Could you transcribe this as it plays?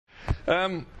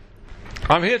I'm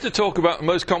here to talk about the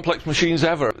most complex machines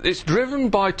ever. It's driven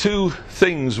by two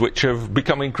things which have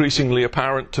become increasingly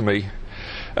apparent to me.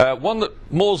 One, that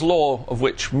Moore's law, of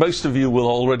which most of you will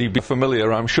already be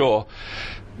familiar, I'm sure,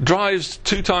 drives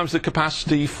 2 times the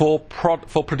capacity for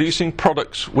producing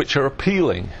products which are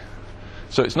appealing.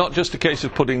 So it's not just a case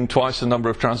of putting twice the number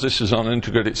of transistors on an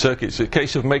integrated circuit, it's a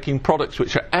case of making products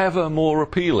which are ever more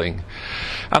appealing.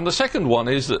 And the second one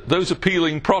is that those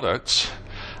appealing products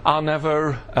are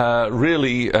never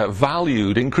really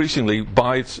valued increasingly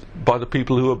by the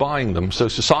people who are buying them. So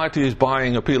society is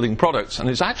buying appealing products and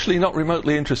is actually not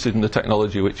remotely interested in the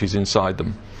technology which is inside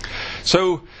them.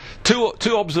 So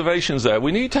two observations there.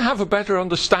 We need to have a better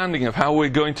understanding of how we're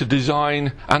going to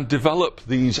design and develop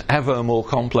these ever more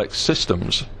complex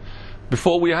systems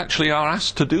before we actually are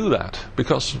asked to do that,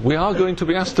 because we are going to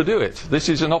be asked to do it. This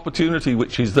is an opportunity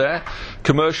which is there.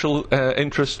 Commercial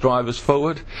interest drive us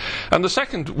forward. And the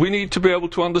second, we need to be able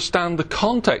to understand the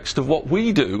context of what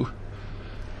we do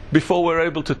before we're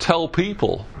able to tell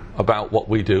people about what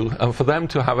we do, and for them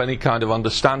to have any kind of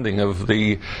understanding of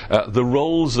the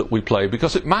roles that we play,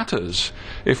 because it matters.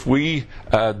 If we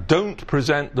don't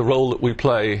present the role that we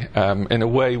play in a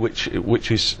way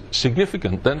which is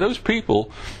significant, then those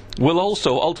people will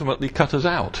also ultimately cut us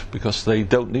out, because they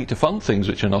don't need to fund things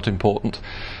which are not important,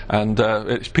 and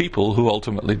it's people who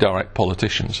ultimately direct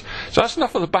politicians. So that's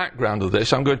enough of the background of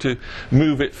this. I'm going to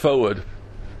move it forward.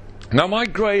 Now, my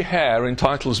grey hair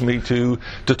entitles me to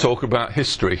talk about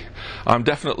history. I'm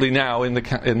definitely now in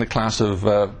the class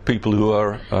of people who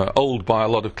are old by a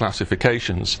lot of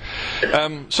classifications.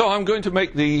 So I'm going to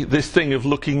make this thing of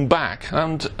looking back.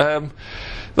 And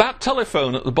that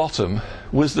telephone at the bottom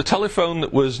was the telephone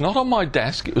that was not on my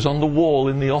desk, it was on the wall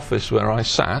in the office where I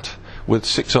sat with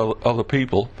 6 other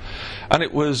people. And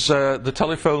it was the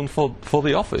telephone for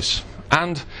the office.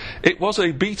 And it was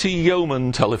a BT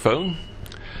Yeoman telephone.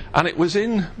 And it was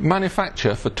in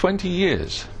manufacture for 20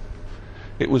 years.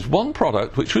 It was one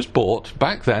product which was bought,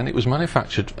 back then it was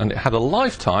manufactured, and it had a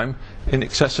lifetime in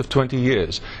excess of 20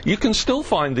 years. You can still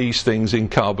find these things in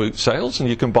car boot sales, and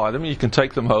you can buy them, you can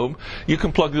take them home, you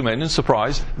can plug them in, and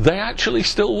surprise, they actually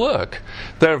still work.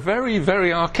 They're very,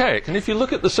 very archaic. And if you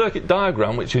look at the circuit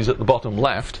diagram, which is at the bottom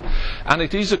left, and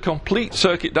it is a complete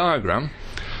circuit diagram,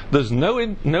 there's no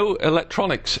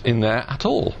electronics in there at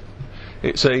all.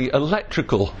 It's an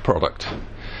electrical product.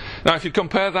 Now, if you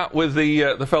compare that with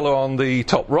the fellow on the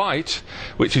top right,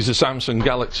 which is a Samsung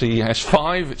Galaxy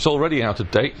S5, it's already out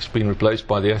of date. It's been replaced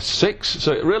by the S6,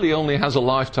 so it really only has a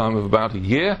lifetime of about a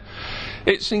year.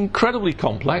 It's incredibly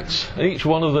complex. Each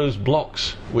one of those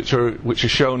blocks, which are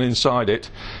shown inside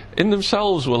it, in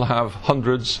themselves will have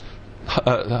hundreds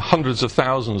of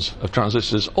thousands of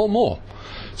transistors or more.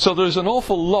 So there's an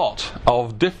awful lot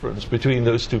of difference between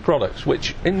those two products,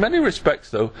 which in many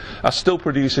respects, though, are still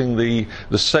producing the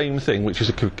same thing, which is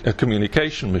a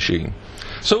communication machine.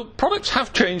 So products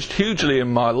have changed hugely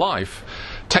in my life.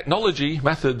 Technology,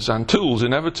 methods and tools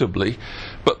inevitably,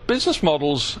 but business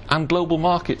models and global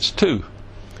markets too.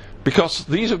 Because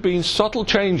these have been subtle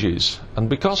changes, and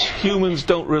because humans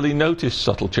don't really notice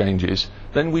subtle changes,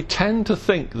 then we tend to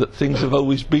think that things have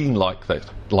always been like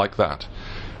that.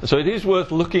 So it is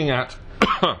worth looking at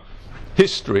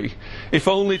history, if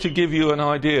only to give you an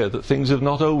idea that things have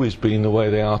not always been the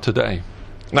way they are today.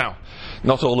 Now,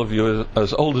 not all of you are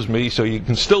as old as me, so you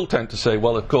can still tend to say,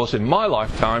 well, of course, in my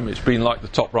lifetime it's been like the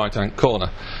top right-hand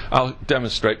corner. I'll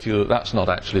demonstrate to you that that's not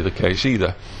actually the case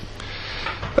either.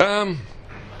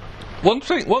 One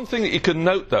thing that you can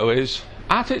note, though, is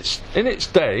in its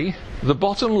day, the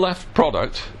bottom left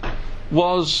product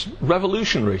was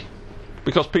revolutionary,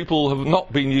 because people have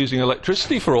not been using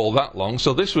electricity for all that long,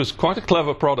 so this was quite a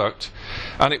clever product,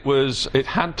 and it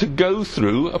had to go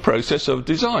through a process of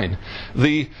design.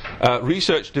 The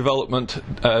research development,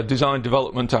 design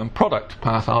development and product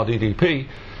path, RDDP,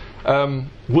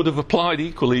 would have applied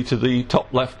equally to the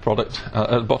top left product,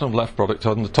 bottom left product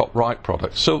and the top right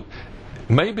product. So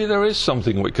maybe there is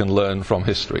something we can learn from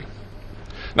history.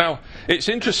 Now, it's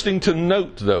interesting to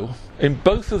note, though, in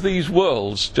both of these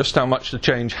worlds, just how much the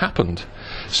change happened.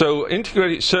 So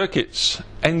integrated circuits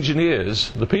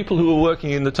engineers, the people who were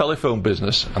working in the telephone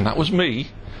business, and that was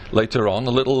me later on,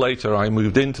 a little later I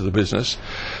moved into the business,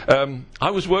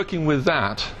 I was working with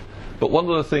that. But one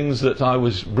of the things that I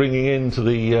was bringing into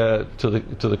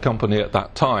the company at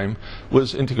that time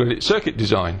was integrated circuit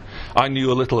design. I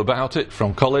knew a little about it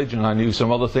from college, and I knew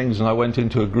some other things, and I went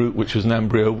into a group which was an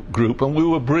embryo group, and we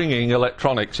were bringing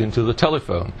electronics into the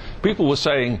telephone. People were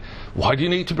saying, why do you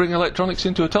need to bring electronics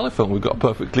into a telephone? We've got a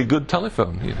perfectly good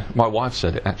telephone. You know, my wife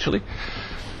said it, actually.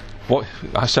 what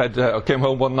I said, I came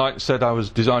home one night and said I was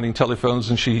designing telephones,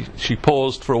 and she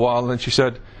paused for a while, and then she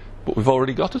said, but we've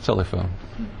already got a telephone.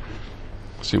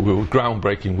 See, we were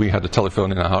groundbreaking. We had a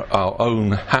telephone in our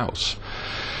own house.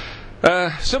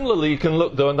 Similarly, you can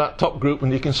look though in that top group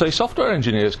and you can say software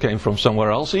engineers came from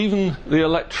somewhere else. Even the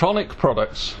electronic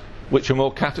products, which are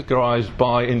more categorized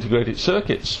by integrated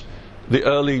circuits, the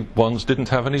early ones didn't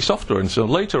have any software, and so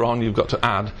later on you've got to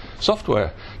add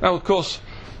software. Now, of course,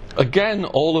 again,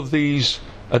 all of these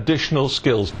additional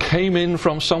skills came in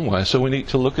from somewhere, so we need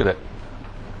to look at it.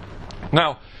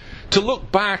 Now, to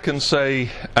look back and say,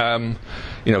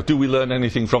 do we learn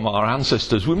anything from our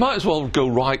ancestors, we might as well go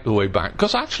right the way back,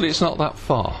 because actually it's not that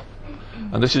far.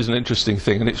 And this is an interesting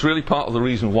thing, and it's really part of the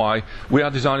reason why we are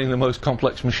designing the most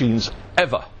complex machines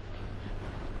ever.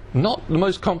 Not the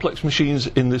most complex machines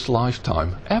in this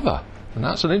lifetime, ever. And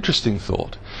that's an interesting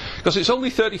thought. Because it's only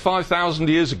 35,000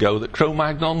 years ago that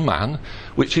Cro-Magnon man,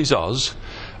 which is us,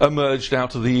 emerged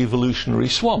out of the evolutionary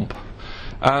swamp.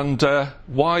 And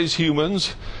wise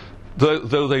humans,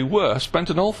 though they were, spent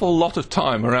an awful lot of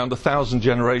time, around 1,000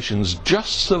 generations,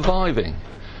 just surviving.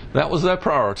 That was their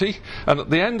priority. And at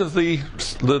the end of the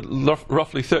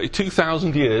roughly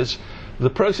 32,000 years, the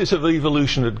process of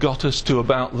evolution had got us to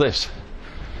about this.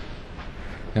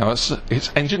 Now,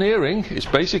 it's engineering, it's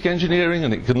basic engineering,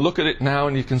 and you can look at it now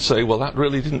and you can say, well, that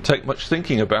really didn't take much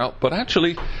thinking about, but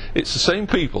actually it's the same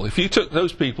people. If you took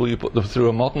those people, you put them through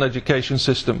a modern education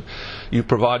system, you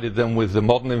provided them with the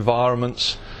modern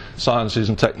environments, sciences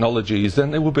and technologies,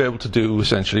 then they would be able to do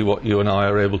essentially what you and I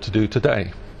are able to do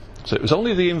today. So it was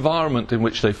only the environment in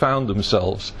which they found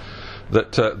themselves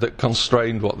that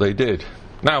constrained what they did.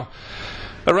 Now,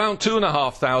 around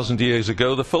 2,500 years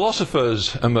ago, the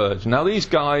philosophers emerged. Now, these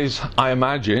guys, I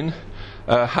imagine,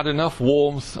 had enough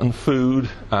warmth and food,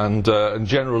 and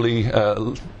generally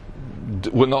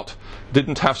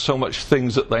didn't have so much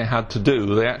things that they had to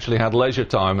do. They actually had leisure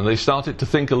time, and they started to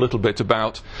think a little bit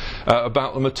about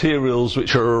the materials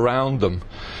which are around them.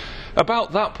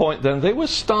 About that point, then, they were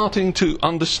starting to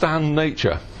understand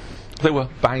nature. They were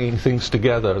banging things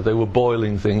together, they were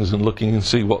boiling things and looking and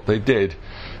see what they did.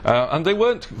 And they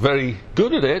weren't very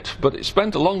good at it, but it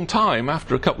spent a long time.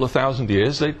 After a couple of thousand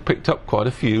years, they picked up quite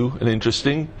a few and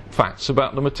interesting facts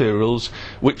about the materials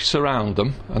which surround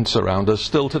them and surround us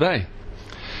still today.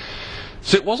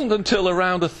 So it wasn't until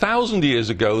around 1,000 years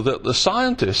ago that the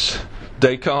scientists,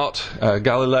 Descartes,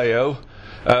 Galileo,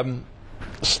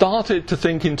 started to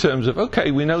think in terms of,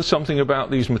 okay, we know something about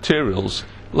these materials,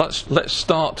 let's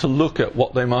start to look at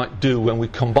what they might do when we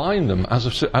combine them,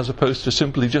 as opposed to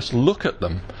simply just look at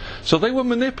them. So they were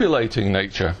manipulating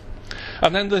nature.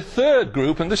 And then the third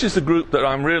group, and this is the group that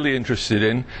I'm really interested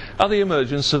in, are the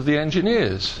emergence of the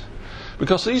engineers.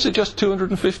 Because these are just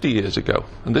 250 years ago,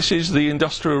 and this is the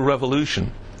Industrial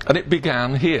Revolution. And it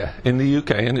began here in the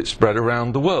UK, and it spread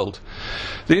around the world.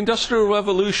 The Industrial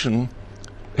Revolution,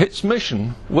 its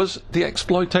mission was the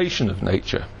exploitation of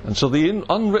nature. And so the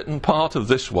unwritten part of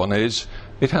this one is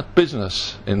it had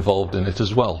business involved in it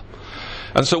as well.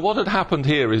 And so what had happened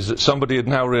here is that somebody had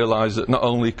now realized that not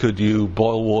only could you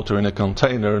boil water in a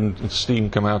container and steam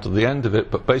come out of the end of it,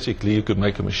 but basically you could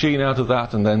make a machine out of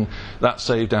that, and then that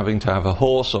saved having to have a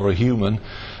horse or a human,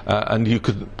 and you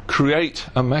could create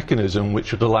a mechanism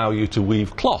which would allow you to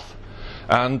weave cloth.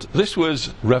 And this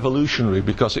was revolutionary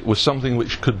because it was something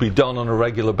which could be done on a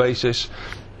regular basis,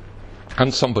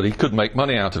 and somebody could make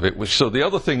money out of it. So the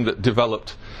other thing that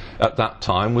developed at that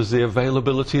time was the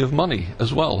availability of money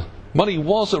as well. Money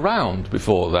was around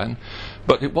before then,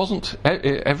 but it wasn't,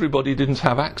 everybody didn't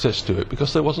have access to it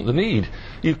because there wasn't the need.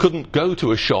 You couldn't go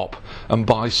to a shop and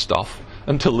buy stuff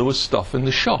until there was stuff in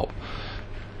the shop.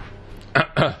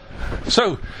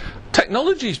 So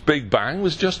technology's big bang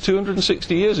was just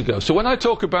 260 years ago. So when I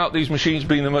talk about these machines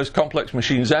being the most complex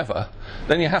machines ever,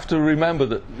 then you have to remember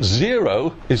that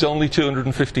zero is only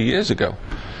 250 years ago.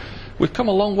 We've come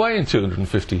a long way in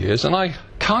 250 years, and I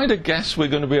kind of guess we're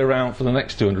going to be around for the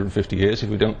next 250 years if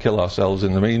we don't kill ourselves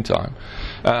in the meantime.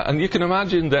 And you can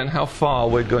imagine then how far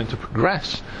we're going to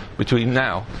progress between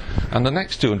now and the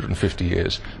next 250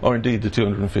 years, or indeed the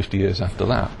 250 years after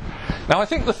that. Now, I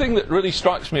think the thing that really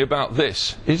strikes me about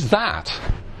this is that,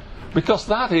 because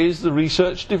that is the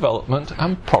research, development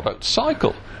and product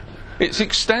cycle. It's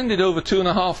extended over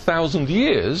 2,500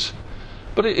 years,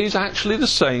 but it is actually the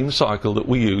same cycle that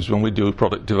we use when we do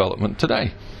product development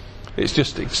today. It's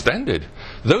just extended.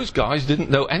 Those guys didn't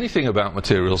know anything about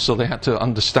materials, so they had to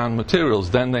understand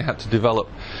materials. Then they had to develop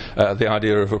the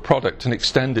idea of a product and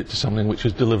extend it to something which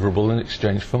was deliverable in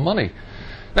exchange for money.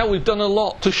 Now, we've done a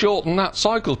lot to shorten that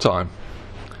cycle time.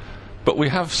 but we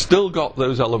have still got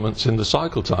those elements in the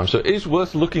cycle time. So it is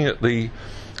worth looking at the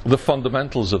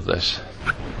fundamentals of this.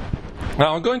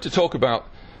 Now I'm going to talk about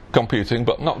computing,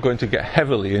 but not going to get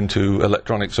heavily into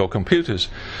electronics or computers.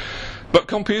 But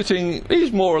computing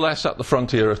is more or less at the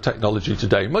frontier of technology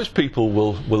today. Most people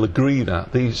will agree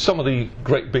that some of the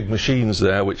great big machines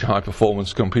there, which are high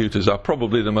performance computers, are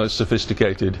probably the most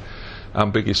sophisticated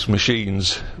and biggest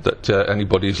machines that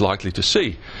anybody is likely to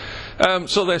see.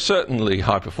 So they're certainly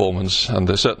high performance, and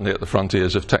they're certainly at the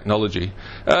frontiers of technology.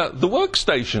 The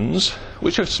workstations,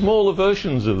 which are smaller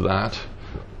versions of that,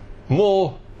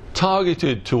 more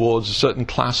targeted towards a certain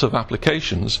class of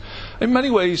applications, in many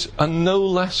ways are no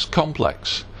less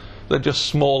complex. They're just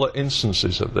smaller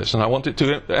instances of this. And I wanted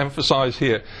to emphasize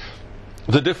here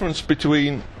the difference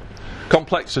between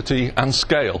complexity and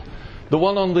scale. The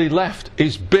one on the left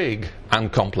is big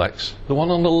and complex. The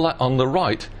one on the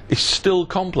right is still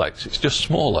complex. It's just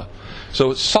smaller.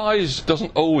 So size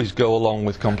doesn't always go along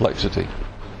with complexity.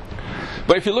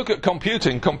 But if you look at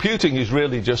computing, computing is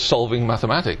really just solving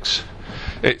mathematics.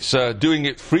 It's doing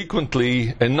it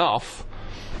frequently enough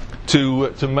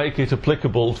to make it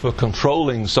applicable for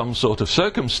controlling some sort of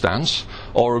circumstance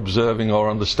or observing or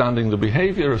understanding the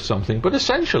behavior of something. But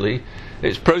essentially,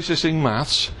 it's processing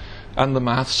maths, and the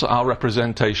maths are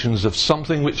representations of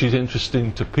something which is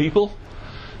interesting to people.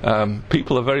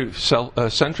 People are very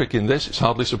centric in this. It's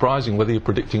hardly surprising whether you're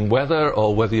predicting weather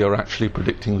or whether you're actually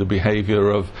predicting the behavior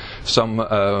of some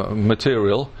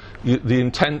material. The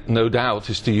intent, no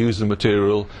doubt, is to use the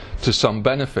material to some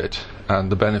benefit,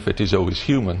 and the benefit is always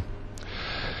human.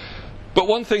 But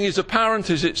one thing is apparent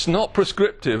is it's not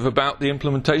prescriptive about the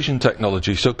implementation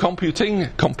technology. So computing,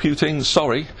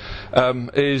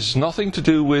 is nothing to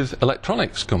do with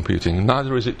electronics computing.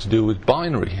 Neither is it to do with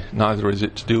binary. Neither is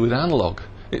it to do with analog.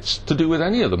 It's to do with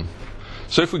any of them.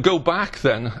 So if we go back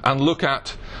then and look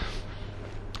at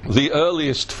the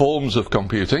earliest forms of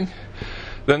computing,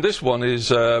 then this one is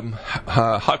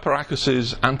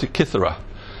Hyperaccus's Antikythera,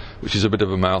 which is a bit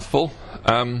of a mouthful.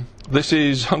 This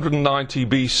is 190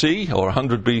 BC or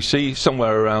 100 BC,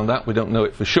 somewhere around that. We don't know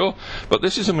it for sure. But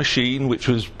this is a machine which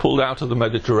was pulled out of the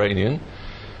Mediterranean,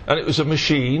 and it was a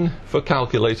machine for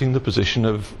calculating the position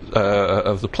of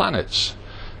the planets.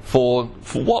 For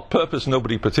what purpose,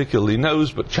 nobody particularly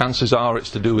knows, but chances are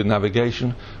it's to do with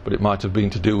navigation, but it might have been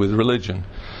to do with religion.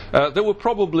 There were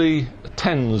probably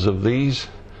tens of these.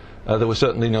 There were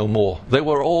certainly no more. They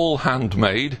were all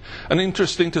handmade, and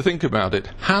interesting to think about it.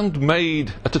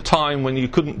 Handmade at a time when you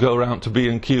couldn't go around to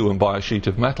B&Q and buy a sheet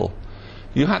of metal.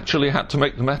 You actually had to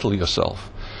make the metal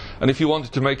yourself. And if you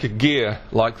wanted to make a gear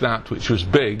like that, which was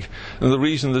big, and the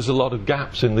reason there's a lot of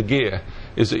gaps in the gear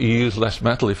is that you use less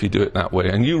metal if you do it that way.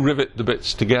 And you rivet the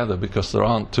bits together because there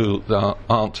aren't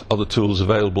other tools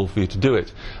available for you to do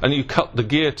it. And you cut the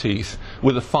gear teeth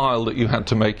with a file that you had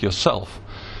to make yourself.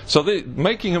 So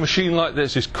making a machine like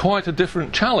this is quite a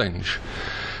different challenge.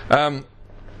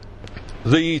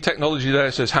 The technology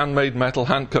there says handmade metal,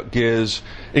 hand-cut gears,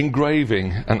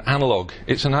 engraving, and analog.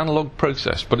 It's an analog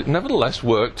process, but it nevertheless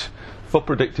worked for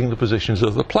predicting the positions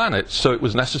of the planets, so it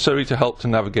was necessary to help to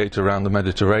navigate around the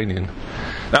Mediterranean.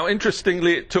 Now,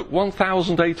 interestingly, it took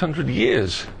 1,800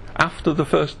 years after the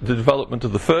development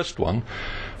of the first one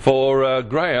for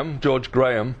George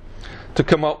Graham, to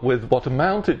come up with what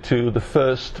amounted to the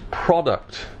first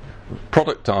productized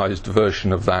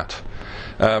version of that.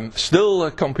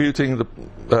 Still computing the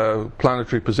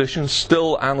planetary positions,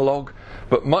 still analog,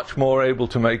 but much more able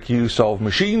to make use of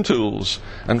machine tools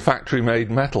and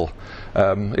factory-made metal.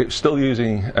 It was still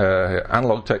using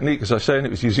analog technique, as I say, and it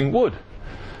was using wood.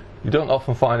 You don't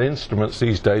often find instruments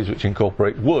these days which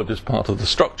incorporate wood as part of the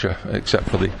structure, except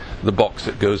for the box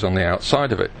that goes on the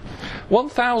outside of it.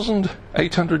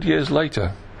 1,800 years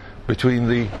later, between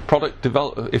the product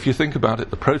if you think about it,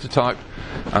 the prototype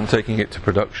and taking it to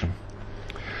production.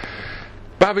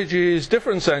 Babbage's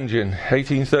difference engine,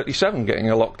 1837, getting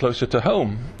a lot closer to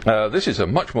home. This is a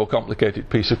much more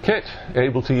complicated piece of kit,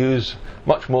 able to use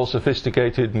much more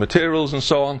sophisticated materials and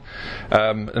so on.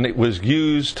 And it was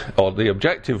used, or the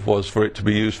objective was for it to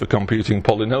be used for computing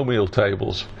polynomial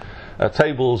tables.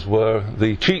 Tables were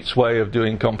the cheats way of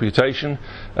doing computation,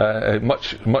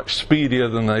 much speedier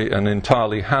than an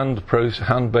entirely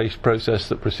hand-based process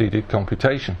that preceded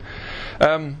computation.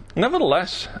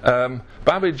 Nevertheless,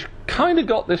 Babbage kind of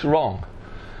got this wrong.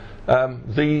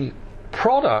 The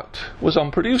product was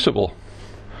unproducible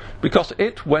because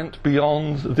it went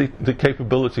beyond the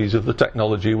capabilities of the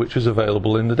technology which was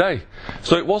available in the day.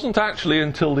 So it wasn't actually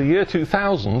until the year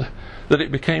 2000 that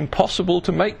it became possible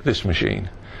to make this machine.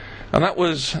 And that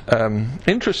was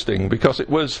interesting because it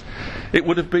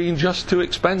would have been just too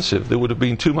expensive. There would have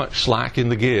been too much slack in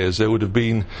the gears. There would have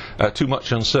been too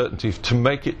much uncertainty to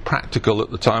make it practical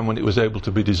at the time when it was able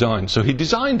to be designed. So he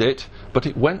designed it, but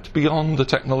it went beyond the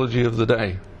technology of the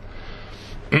day.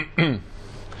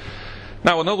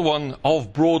 Now, another one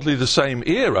of broadly the same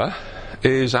era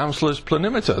is Amsler's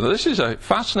planimeter. Now, this is a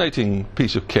fascinating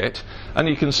piece of kit, and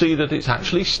you can see that it's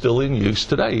actually still in use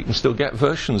today. You can still get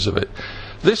versions of it.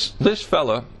 This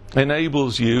fella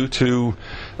enables you to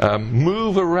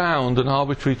move around an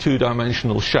arbitrary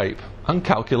two-dimensional shape and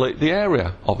calculate the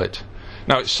area of it.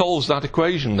 Now, it solves that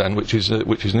equation then, which is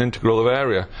an integral of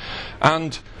area,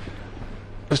 and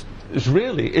it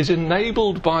really is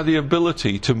enabled by the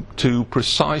ability to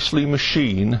precisely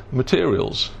machine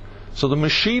materials. So the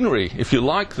machinery, if you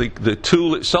like, the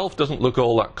tool itself doesn't look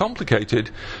all that complicated,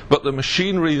 but the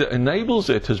machinery that enables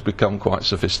it has become quite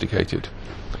sophisticated.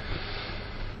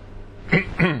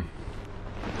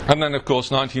 And then, of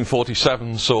course,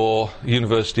 1947 saw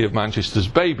University of Manchester's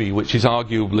Baby, which is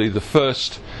arguably the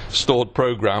first stored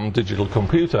program digital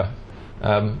computer.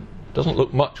 Doesn't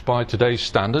look much by today's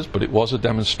standards, but it was a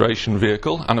demonstration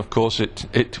vehicle, and of course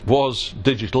it was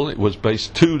digital, it was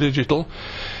based to digital,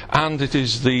 and it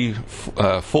is the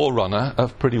forerunner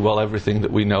of pretty well everything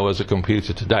that we know as a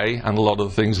computer today, and a lot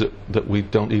of the things that we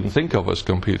don't even think of as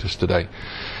computers today.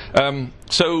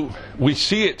 So we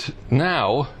see it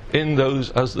now in those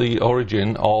as the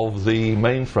origin of the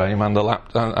mainframe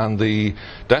and the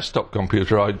desktop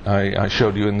computer I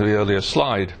showed you in the earlier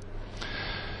slide.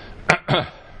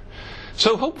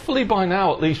 So hopefully by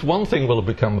now at least one thing will have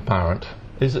become apparent,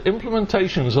 is that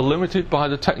implementations are limited by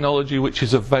the technology which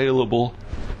is available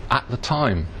at the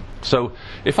time. So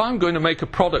if I'm going to make a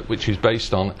product which is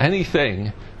based on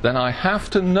anything, then I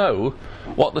have to know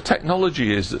what the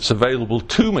technology is that's available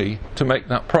to me to make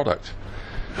that product.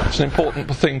 It's an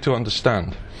important thing to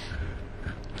understand.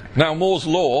 Now, Moore's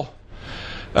law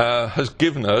has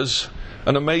given us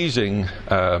an amazing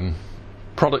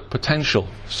product potential,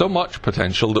 so much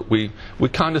potential that we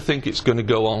kind of think it's going to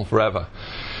go on forever.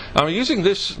 I'm using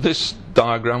this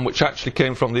diagram, which actually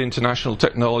came from the International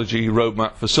Technology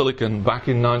Roadmap for Silicon back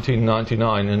in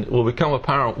 1999, and it will become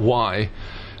apparent why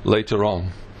later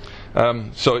on.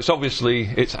 So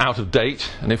it's out of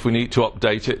date, and if we need to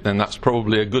update it, then that's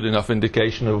probably a good enough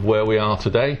indication of where we are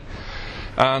today.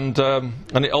 And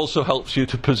it also helps you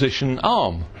to position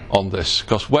ARM on this,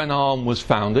 because when ARM was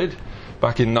founded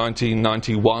back in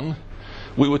 1991,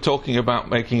 we were talking about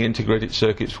making integrated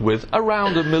circuits with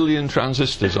around 1 million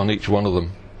transistors on each one of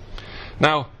them.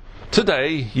 Now,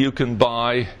 today you can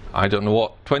buy, I don't know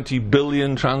what, 20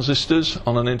 billion transistors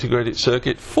on an integrated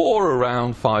circuit for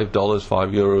around $5,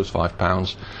 €5,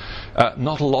 £5.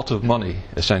 Not a lot of money,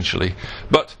 essentially.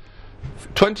 But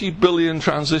 20 billion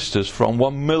transistors from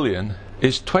 1 million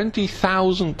is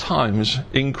 20,000 times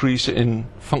increase in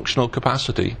functional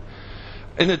capacity.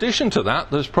 In addition to that,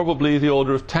 there's probably the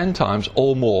order of 10 times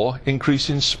or more increase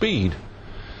in speed.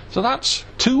 So that's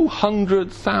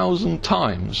 200,000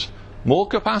 times more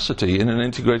capacity in an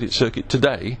integrated circuit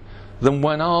today than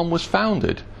when ARM was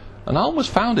founded. And ARM was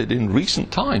founded in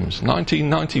recent times,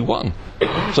 1991.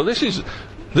 So this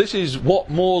is what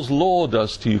Moore's law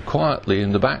does to you quietly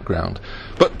in the background.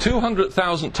 But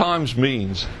 200,000 times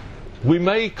means we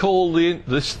may call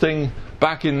this thing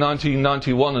back in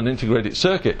 1991 an integrated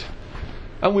circuit,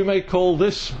 and we may call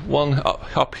this one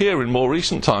up here in more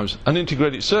recent times an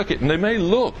integrated circuit, and they may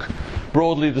look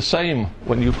broadly the same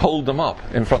when you hold them up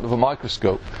in front of a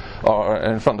microscope or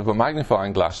in front of a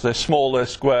magnifying glass. They're small, they're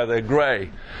square, they're grey,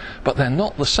 but they're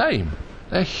not the same.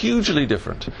 They're hugely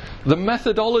different. The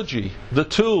methodology, the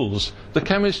tools, the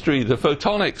chemistry, the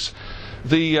photonics,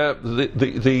 the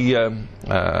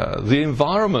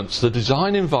environments, the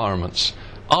design environments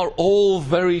are all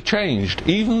very changed,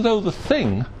 even though the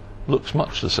thing looks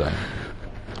much the same.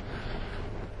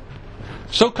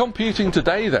 So computing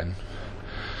today then.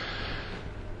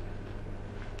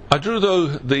 I drew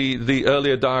the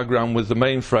earlier diagram with the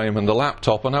mainframe and the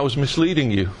laptop, and I was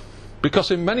misleading you,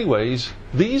 because in many ways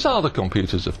these are the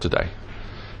computers of today.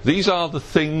 These are the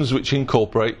things which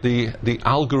incorporate the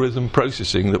algorithm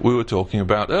processing that we were talking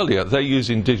about earlier. They're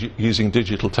using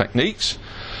digital techniques,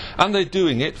 and they're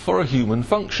doing it for a human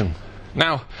function.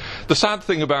 Now, the sad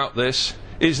thing about this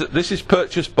is that this is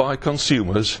purchased by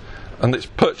consumers, and it's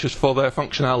purchased for their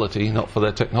functionality, not for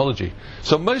their technology.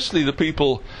 So mostly the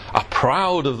people are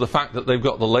proud of the fact that they've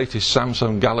got the latest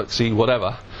Samsung Galaxy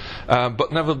whatever,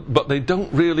 but they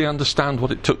don't really understand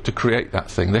what it took to create that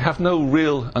thing. They have no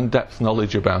real in-depth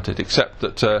knowledge about it, except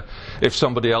that if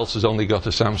somebody else has only got a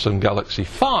Samsung Galaxy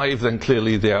 5, then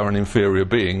clearly they are an inferior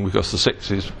being, because the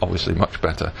 6 is obviously much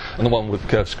better, and the one with the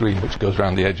curved screen which goes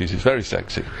around the edges is very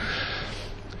sexy.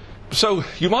 So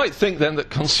you might think then that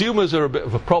consumers are a bit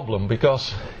of a problem,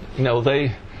 because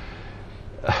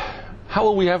how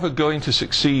are we ever going to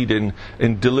succeed in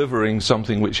delivering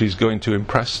something which is going to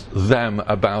impress them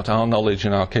about our knowledge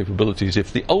and our capabilities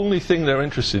if the only thing they're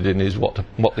interested in is what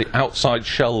the outside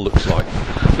shell looks like?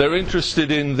 They're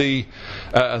interested in the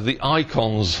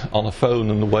icons on a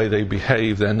phone and the way they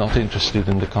behave. They're not interested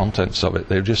in the contents of it.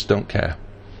 They just don't care.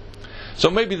 So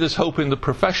maybe there's hope in the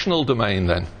professional domain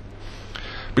then,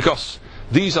 because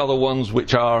these are the ones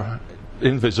which are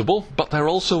invisible, but they're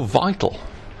also vital.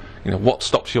 What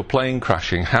stops your plane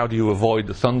crashing? How do you avoid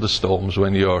the thunderstorms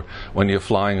when you're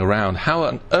flying around? How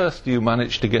on earth do you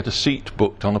manage to get a seat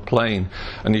booked on a plane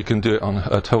and you can do it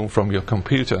at home from your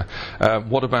computer?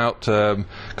 What about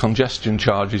congestion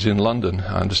charges in London?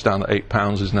 I understand that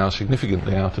 £8 is now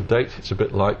significantly out of date. It's a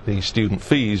bit like the student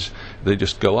fees. They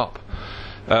just go up.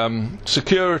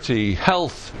 Security,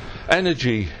 health,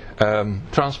 energy,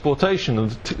 transportation,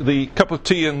 and the cup of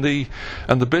tea and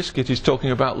the biscuit is talking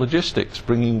about logistics.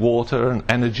 Bringing water and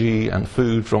energy and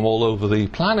food from all over the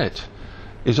planet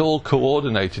is all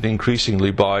coordinated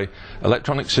increasingly by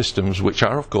electronic systems which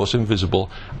are of course invisible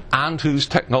and whose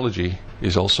technology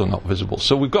is also not visible.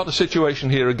 So we've got a situation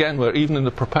here again where even in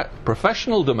the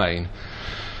professional domain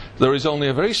there is only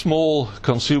a very small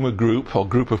consumer group or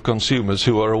group of consumers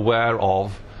who are aware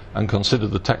of and consider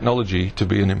the technology to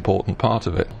be an important part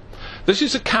of it. This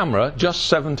is a camera just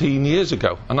 17 years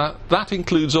ago, and that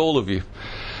includes all of you.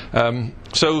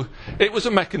 So it was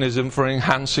a mechanism for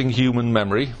enhancing human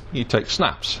memory. You take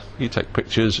snaps, you take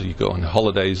pictures, you go on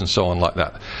holidays and so on like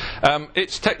that.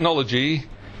 Its technology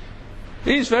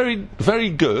is very, very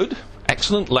good.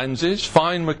 Excellent lenses,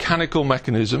 fine mechanical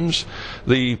mechanisms.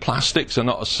 The plastics are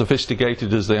not as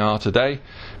sophisticated as they are today,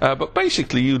 but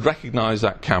basically you'd recognize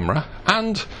that camera.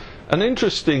 And an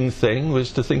interesting thing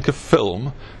was to think of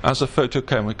film as a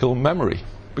photochemical memory,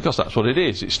 because that's what it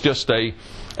is. It's just a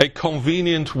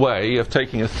convenient way of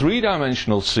taking a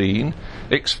three-dimensional scene,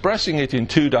 expressing it in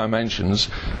 2 dimensions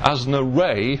as an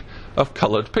array of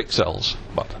coloured pixels,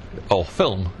 or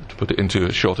film, to put it into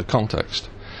a shorter context.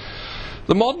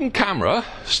 The modern camera,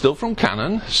 still from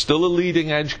Canon, still a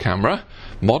leading edge camera,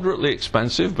 moderately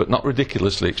expensive but not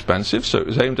ridiculously expensive, so it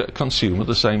was aimed at a consumer,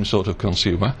 the same sort of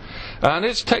consumer, and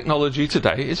its technology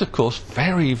today is of course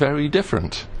very, very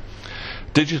different.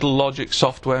 Digital logic,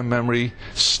 software, memory,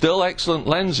 still excellent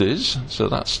lenses, so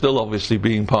that's still obviously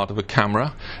being part of a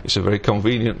camera. It's a very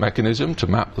convenient mechanism to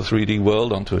map the 3D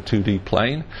world onto a 2D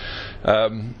plane.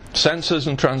 Sensors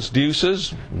and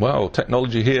transducers, well,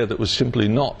 technology here that was simply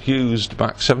not used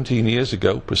back 17 years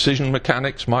ago. Precision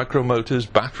mechanics, micromotors,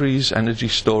 batteries, energy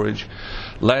storage,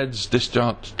 LEDs,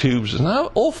 discharge tubes, and an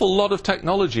awful lot of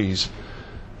technologies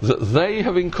that they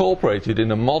have incorporated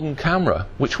in a modern camera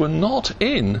which were not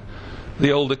in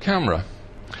the older camera.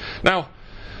 Now,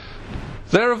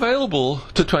 they're available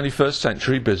to 21st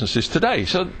century businesses today.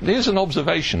 So here's an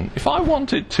observation. If I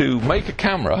wanted to make a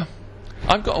camera,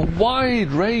 I've got a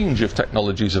wide range of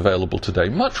technologies available today,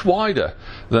 much wider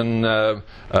than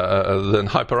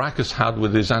Hyperacus had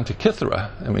with his Antikythera.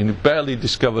 I mean, he barely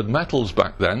discovered metals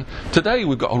back then. Today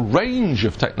we've got a range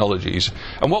of technologies,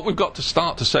 and what we've got to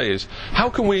start to say is,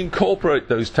 how can we incorporate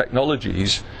those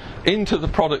technologies into the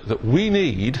product that we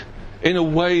need in a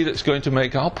way that's going to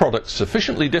make our product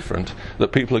sufficiently different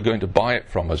that people are going to buy it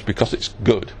from us because it's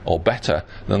good or better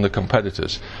than the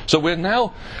competitors. So we're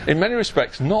now, in many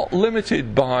respects, not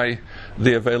limited by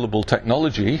the available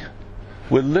technology.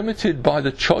 We're limited by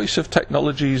the choice of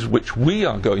technologies which we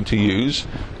are going to use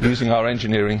using our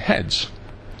engineering heads.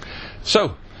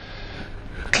 So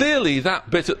clearly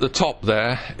that bit at the top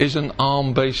there is an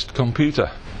ARM-based computer.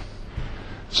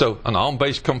 So an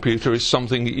ARM-based computer is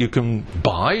something that you can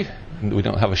buy. We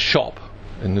don't have a shop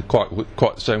in quite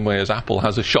the same way as Apple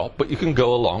has a shop, but you can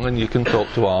go along and you can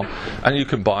talk to ARM and you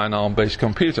can buy an ARM-based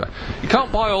computer. You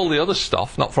can't buy all the other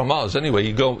stuff, not from us anyway.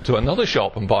 You go to another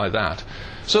shop and buy that.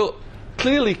 So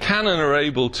clearly Canon are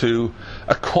able to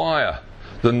acquire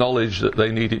the knowledge that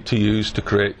they needed to use to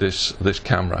create this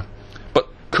camera.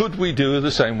 Could we do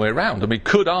the same way around? I mean,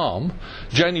 could ARM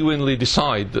genuinely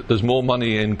decide that there's more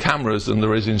money in cameras than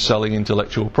there is in selling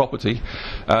intellectual property,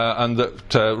 and that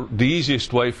the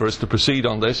easiest way for us to proceed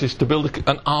on this is to build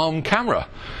an ARM camera?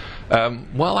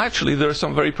 Well, actually, there are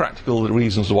some very practical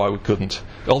reasons why we couldn't.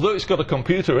 Although it's got a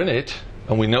computer in it,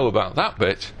 and we know about that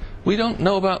bit, We don't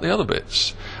know about the other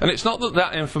bits. And it's not that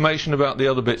that information about the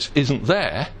other bits isn't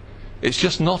there, it's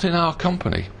just not in our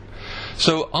company.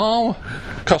 So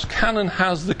because Canon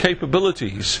has the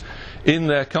capabilities in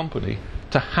their company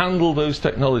to handle those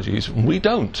technologies, we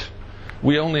don't.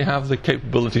 We only have the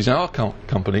capabilities in our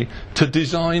company to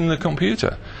design the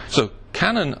computer. So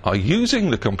Canon are using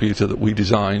the computer that we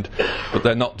designed, but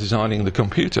they're not designing the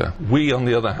computer. We, on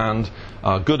the other hand,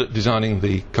 are good at designing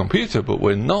the computer, but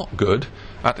we're not good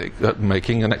at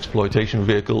making an exploitation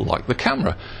vehicle like the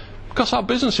camera, because our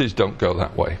businesses don't go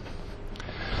that way.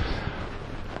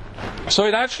 So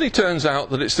it actually turns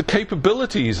out that it's the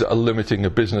capabilities that are limiting a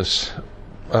business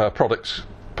product's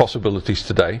possibilities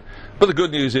today. But the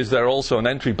good news is they're also an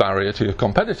entry barrier to your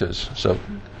competitors. So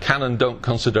Canon don't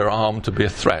consider ARM to be a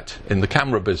threat in the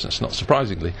camera business, not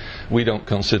surprisingly. We don't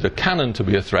consider Canon to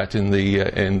be a threat in the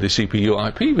CPU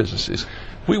IP businesses.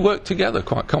 We work together,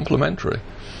 quite complementary.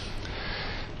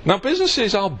 Now,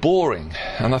 businesses are boring,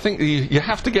 and I think you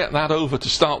have to get that over to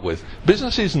start with.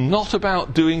 Business is not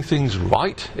about doing things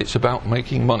right, it's about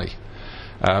making money.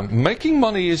 Making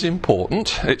money is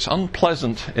important. It's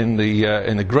unpleasant in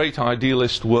the great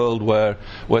idealist world where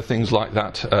things like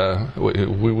that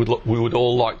we would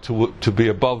all like to be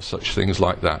above such things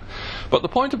like that. But the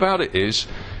point about it is,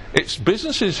 it's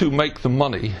businesses who make the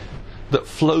money that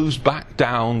flows back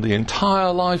down the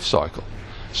entire life cycle.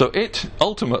 So it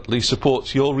ultimately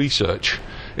supports your research,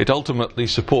 it ultimately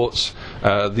supports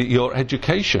your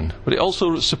education, but it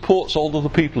also supports all of the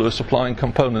people who are supplying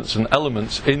components and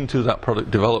elements into that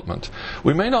product development.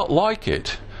 We may not like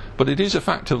it, but it is a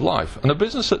fact of life. And a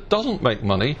business that doesn't make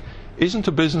money isn't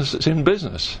a business that's in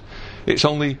business. It's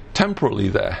only temporarily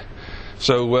there.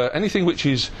 So anything which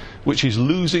is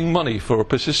losing money for a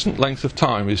persistent length of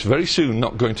time is very soon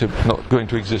not going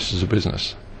to exist as a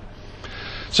business.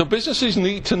 So businesses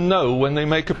need to know when they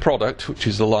make a product, which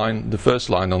is the first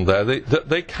line on there, that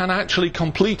they can actually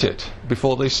complete it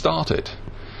before they start it.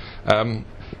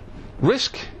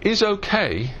 Risk is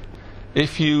okay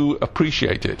if you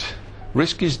appreciate it.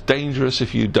 Risk is dangerous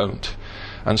if you don't.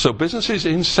 And so businesses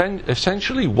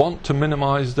essentially want to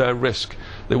minimize their risk.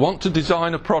 They want to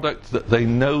design a product that they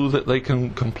know that they can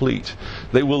complete.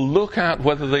 They will look at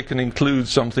whether they can include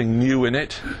something new in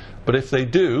it, but if they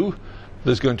do,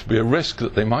 there's going to be a risk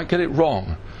that they might get it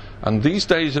wrong. And these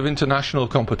days of international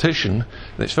competition,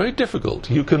 it's very difficult.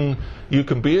 You can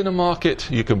be in a market,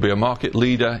 you can be a market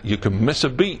leader, you can miss a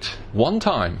beat one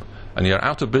time and you're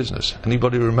out of business.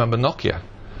 Anybody remember Nokia?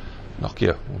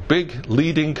 Nokia, big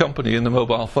leading company in the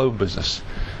mobile phone business.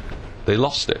 They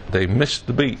lost it. They missed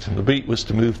the beat, and the beat was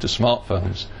to move to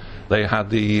smartphones. They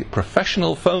had the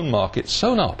professional phone market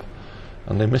sewn up,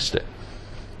 and they missed it.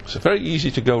 So very easy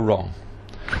to go wrong.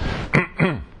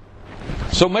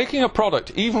 So making a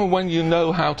product, even when you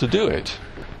know how to do it,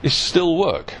 is still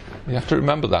work. You have to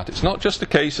remember that. It's not just a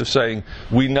case of saying,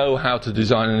 we know how to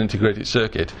design an integrated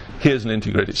circuit, here's an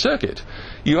integrated circuit.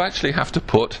 You actually have to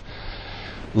put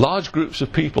large groups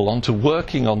of people onto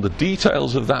working on the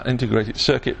details of that integrated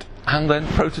circuit, and then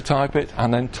prototype it,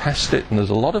 and then test it. And there's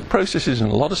a lot of processes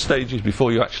and a lot of stages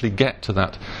before you actually get to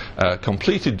that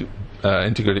completed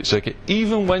integrated circuit,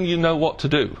 even when you know what to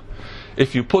do.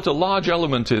 If you put a large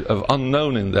element of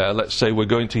unknown in there, let's say we're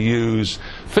going to use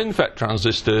FinFET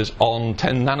transistors on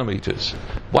 10 nanometers.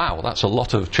 Wow, that's a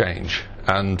lot of change.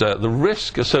 And the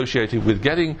risk associated with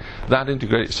getting that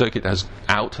integrated circuit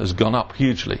has gone up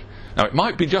hugely. Now, it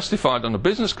might be justified on the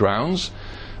business grounds,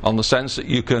 on the sense that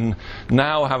you can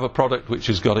now have a product which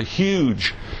has got a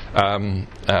huge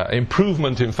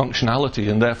improvement in functionality,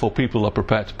 and therefore people are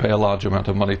prepared to pay a large amount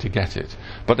of money to get it.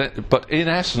 But in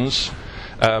essence,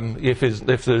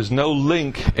 if there's no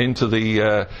link into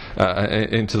the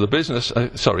business,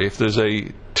 if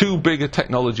there's too big a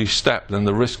technology step, then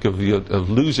the risk of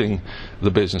losing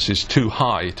the business is too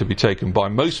high to be taken by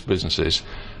most businesses,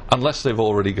 unless they've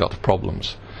already got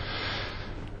problems.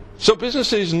 So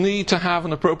businesses need to have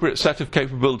an appropriate set of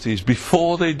capabilities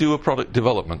before they do a product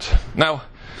development. Now,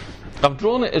 I've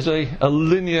drawn it as a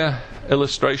linear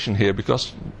illustration here,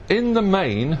 because in the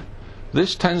main,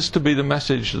 this tends to be the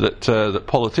message that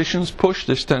politicians push.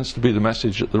 This tends to be the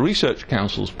message that the research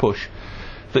councils push,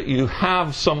 that you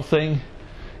have something,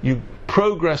 you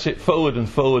progress it forward and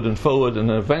forward and forward, and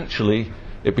eventually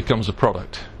it becomes a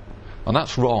product. And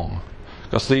that's wrong,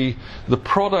 because the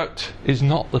product is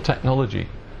not the technology.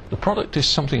 The product is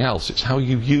something else. It's how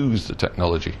you use the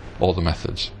technology or the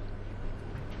methods.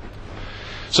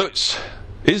 So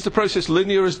is the process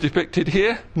linear as depicted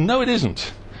here? No, it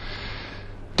isn't.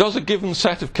 Does a given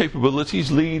set of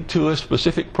capabilities lead to a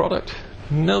specific product?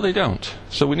 No, they don't.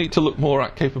 So we need to look more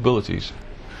at capabilities.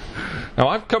 Now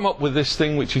I've come up with this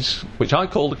thing which I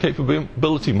call the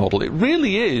capability model. It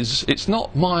really is, it's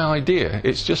not my idea,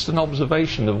 it's just an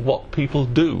observation of what people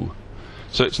do.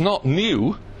 So it's not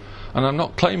new, and I'm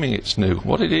not claiming it's new.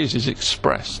 What it is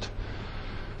expressed.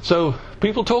 So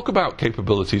people talk about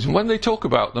capabilities, and when they talk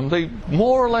about them, they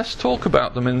more or less talk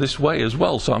about them in this way as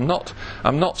well. So I'm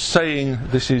not saying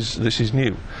this is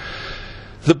new.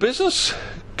 The business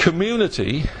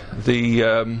community,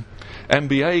 the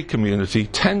MBA community,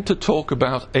 tend to talk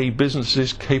about a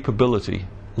business's capability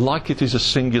like it is a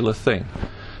singular thing.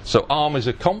 So ARM is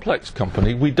a complex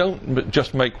company. We don't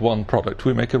just make one product,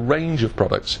 we make a range of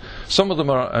products. Some of them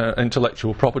are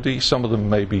intellectual property, some of them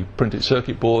may be printed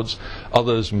circuit boards,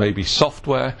 others may be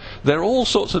software. They're all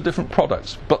sorts of different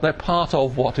products, but they're part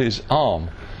of what is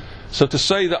ARM. So to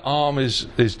say that ARM is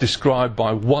described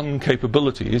by one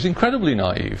capability is incredibly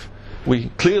naive. We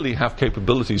clearly have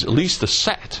capabilities, at least a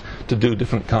set, to do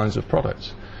different kinds of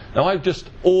products. Now I've just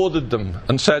ordered them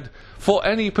and said, for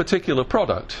any particular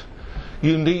product,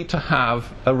 you need to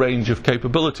have a range of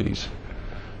capabilities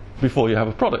before you have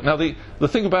a product. Now the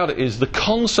thing about it is the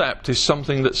concept is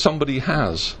something that somebody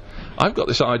has. I've got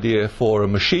this idea for a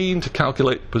machine to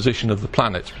calculate the position of the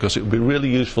planet because it would be really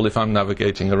useful if I'm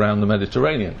navigating around the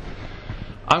Mediterranean.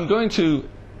 I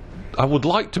would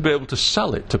like to be able to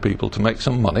sell it to people to make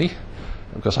some money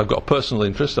because I've got a personal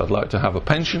interest. I'd like to have a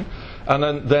pension,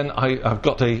 and then I've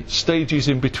got stages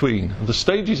in between. The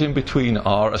stages in between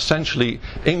are essentially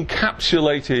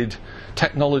encapsulated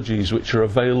technologies which are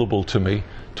available to me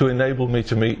to enable me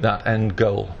to meet that end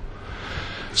goal.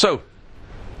 So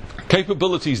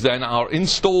capabilities then are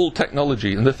installed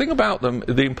technology, and the thing about them,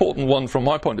 the important one from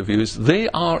my point of view, is they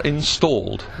are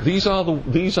installed. These are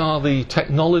the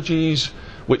technologies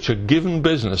which a given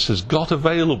business has got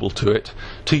available to it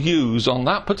to use on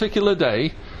that particular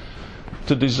day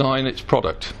to design its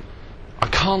product. I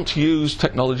can't use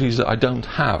technologies that I don't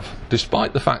have,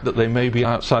 despite the fact that they may be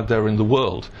outside there in the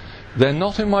world. They're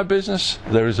not in my business.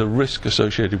 There is a risk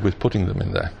associated with putting them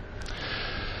in there.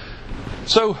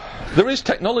 So there is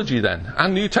technology then,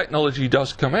 and new technology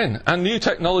does come in, and new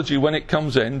technology, when it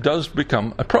comes in, does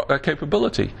become a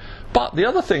capability. But the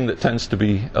other thing that tends to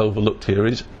be overlooked here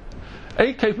is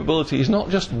a capability is not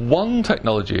just one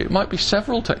technology, it might be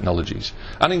several technologies,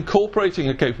 and incorporating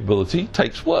a capability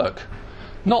takes work.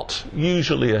 Not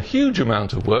usually a huge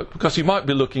amount of work, because you might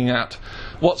be looking at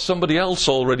what somebody else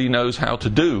already knows how to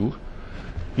do.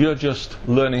 You're just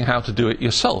learning how to do it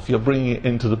yourself. You're bringing it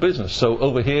into the business. So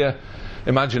over here,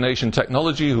 Imagination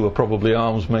Technology, who are probably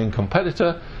ARM's main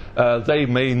competitor, they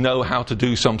may know how to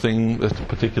do something, a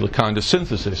particular kind of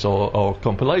synthesis or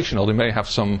compilation, or they may have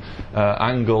some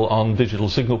angle on digital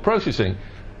signal processing.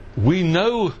 We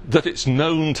know that it's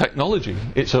known technology.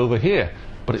 It's over here,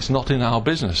 but it's not in our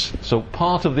business. So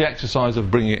part of the exercise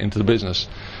of bringing it into the business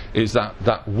is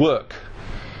that work.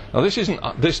 Now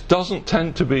this doesn't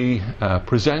tend to be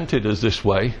presented as this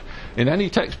way in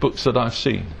any textbooks that I've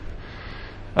seen.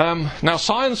 Now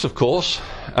science, of course,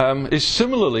 is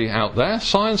similarly out there.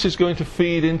 Science is going to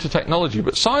feed into technology,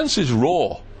 but science is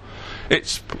raw.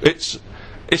 It's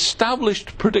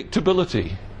established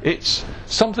predictability. It's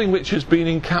something which has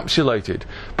been encapsulated,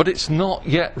 but it's not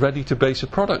yet ready to base a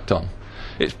product on.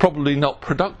 It's probably not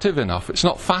productive enough. It's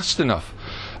not fast enough.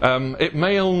 It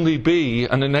may only be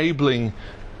an enabling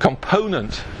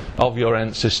component of your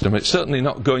end system. It's certainly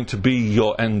not going to be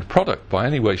your end product by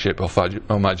any way, shape or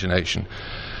imagination.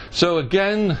 So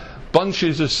again,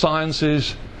 bunches of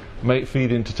sciences may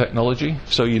feed into technology.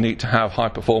 So you need to have high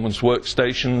performance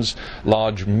workstations,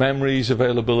 large memories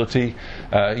availability,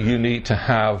 you need to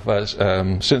have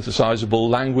synthesizable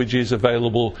languages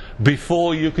available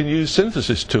before you can use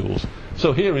synthesis tools.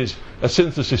 So here is a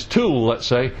synthesis tool, let's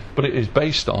say, but it is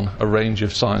based on a range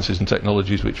of sciences and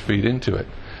technologies which feed into it.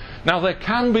 Now there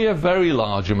can be a very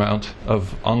large amount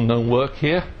of unknown work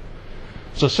here.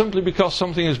 So simply because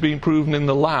something has been proven in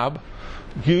the lab,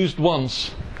 used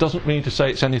once, doesn't mean to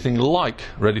say it's anything like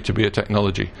ready to be a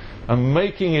technology. And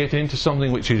making it into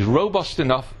something which is robust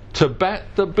enough to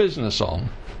bet the business on,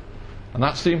 and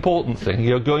that's the important thing,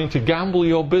 you're going to gamble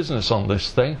your business on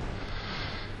this thing.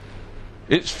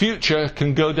 Its future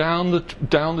can go down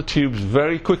the tubes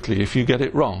very quickly if you get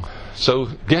it wrong. So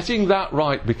getting that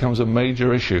right becomes a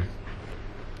major issue.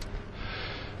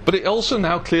 But it also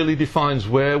now clearly defines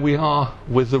where we are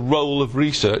with the role of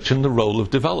research and the role of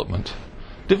development.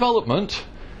 Development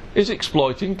is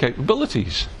exploiting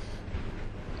capabilities.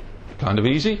 Kind of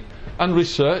easy. And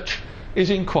research is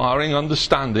inquiring,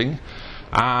 understanding,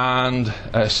 and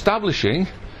establishing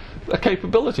a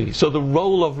capability. So the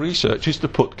role of research is to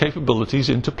put capabilities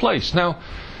into place. Now,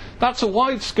 that's a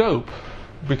wide scope,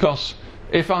 because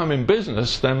If I'm in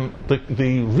business, then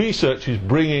the research is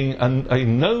bringing a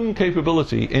known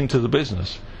capability into the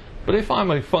business. But if I'm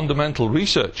a fundamental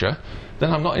researcher,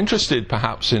 then I'm not interested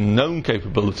perhaps in known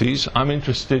capabilities. I'm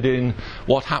interested in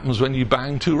what happens when you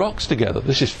bang two rocks together.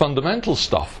 This is fundamental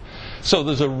stuff. So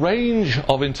there's a range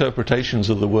of interpretations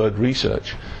of the word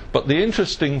research. But the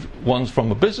interesting ones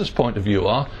from a business point of view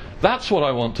are, that's what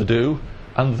I want to do,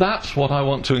 and that's what I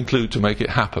want to include to make it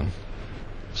happen.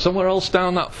 Somewhere else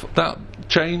down that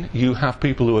chain, you have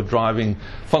people who are driving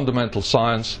fundamental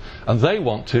science, and they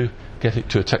want to get it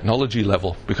to a technology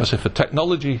level, because if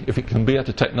it can be at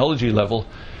a technology level,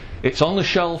 it's on the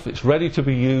shelf, it's ready to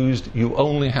be used. You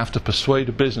only have to persuade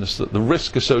a business that the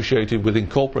risk associated with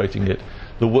incorporating it,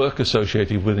 the work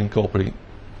associated with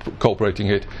incorporating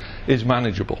it, is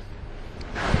manageable.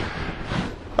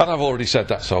 And I've already said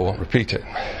that, so I won't repeat it.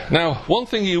 Now, one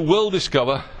thing you will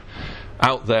discover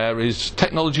out there is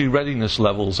technology readiness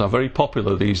levels are very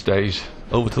popular these days.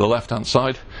 Over to the left-hand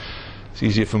side. It's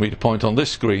easier for me to point on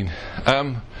this screen.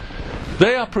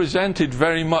 They are presented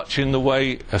very much in the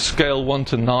way a scale 1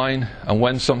 to 9, and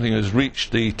when something has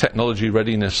reached the technology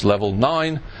readiness level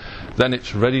 9, then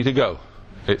it's ready to go.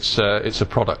 It's a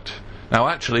product. Now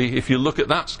actually, if you look at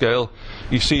that scale,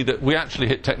 you see that we actually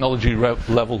hit technology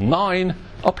level 9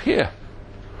 up here.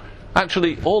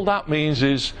 Actually, all that means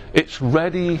is it's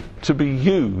ready to be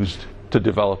used to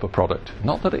develop a product,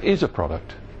 not that it is a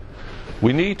product.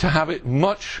 We need to have it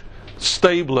much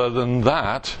stabler than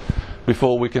that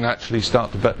before we can actually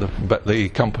start to bet the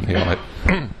company on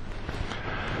it.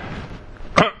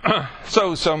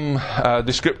 So some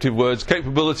descriptive words.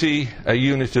 Capability, a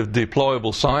unit of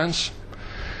deployable science,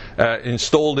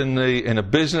 installed in a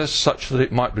business such that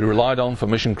it might be relied on for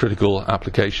mission critical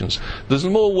applications. There's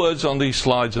more words on these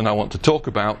slides than I want to talk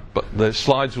about, but the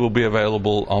slides will be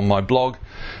available on my blog,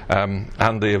 and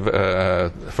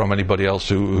from anybody else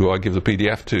who I give the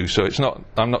PDF to. So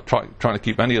I'm not trying to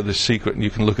keep any of this secret, and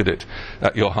you can look at it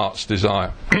at your heart's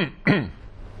desire.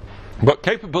 But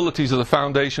capabilities are the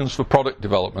foundations for product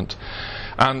development,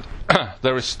 and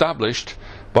they're established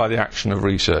by the action of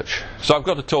research. So I've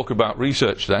got to talk about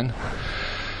research then.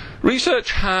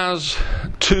 Research has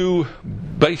two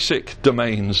basic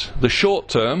domains, the short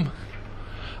term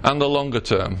and the longer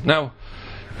term. Now,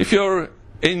 if you're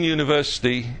in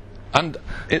university, and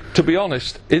to be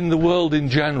honest, in the world in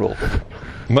general,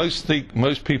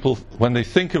 most people, when they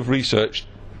think of research,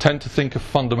 tend to think of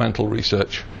fundamental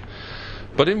research.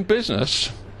 But in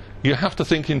business, you have to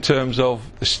think in terms of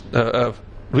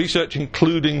research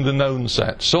including the known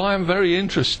set. So I am very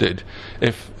interested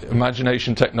if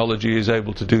imagination technology is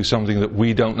able to do something that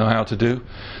we don't know how to do.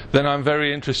 Then I'm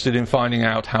very interested in finding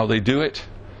out how they do it.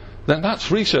 Then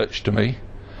that's research to me.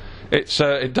 It's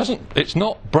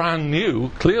not brand new.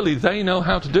 Clearly they know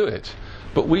how to do it,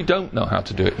 but we don't know how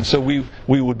to do it, and so we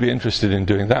would be interested in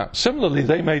doing that. Similarly,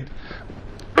 they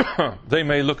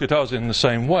may look at us in the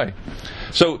same way.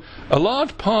 So a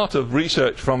large part of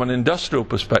research from an industrial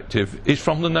perspective is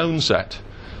from the known set.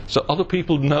 So other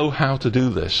people know how to do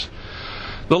this.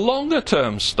 The longer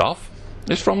term stuff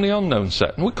is from the unknown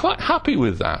set, and we're quite happy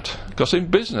with that, because in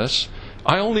business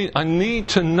I need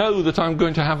to know that I'm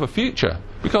going to have a future,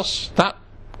 because that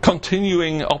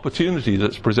continuing opportunity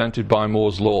that's presented by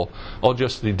Moore's law, or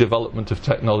just the development of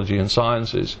technology and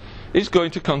sciences, is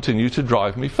going to continue to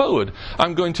drive me forward.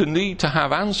 I'm going to need to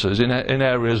have answers in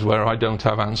areas where I don't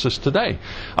have answers today.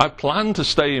 I plan to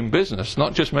stay in business,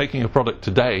 not just making a product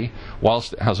today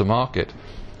whilst it has a market,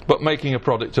 but making a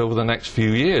product over the next few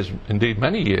years, indeed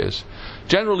many years.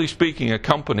 Generally speaking, a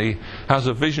company has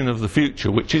a vision of the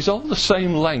future which is of the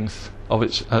same length of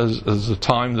as the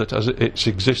time that it's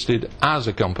existed as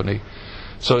a company.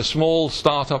 So a small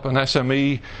startup, an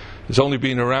SME, has only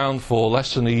been around for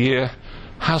less than a year,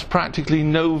 has practically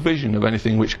no vision of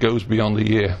anything which goes beyond the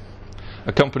year.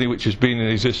 A company which has been in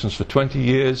existence for 20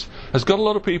 years has got a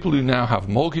lot of people who now have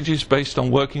mortgages based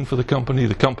on working for the company.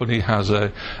 The company has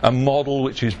a model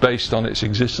which is based on its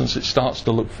existence. It starts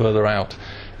to look further out.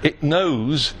 It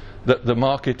knows that the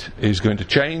market is going to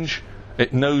change.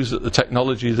 It knows that the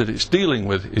technology that it's dealing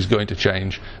with is going to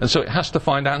change, and so it has to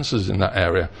find answers in that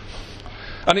area.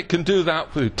 And it can do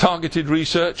that with targeted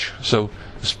research, so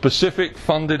specific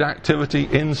funded activity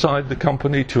inside the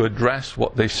company to address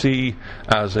what they see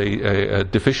as a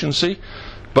deficiency.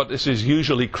 But this is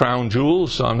usually crown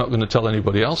jewels, so I'm not going to tell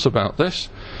anybody else about this.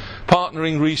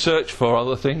 Partnering research for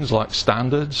other things like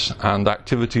standards and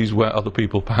activities where other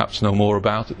people perhaps know more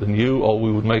about it than you, or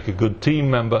we would make a good team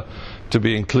member to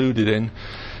be included in.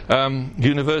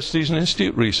 Universities and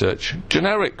institute research,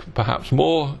 generic perhaps,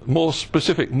 more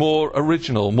specific, more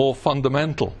original, more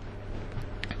fundamental.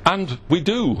 And we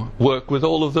do work with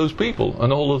all of those people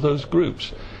and all of those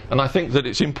groups. And I think that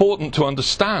it's important to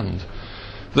understand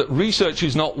that research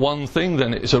is not one thing,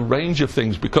 then it's a range of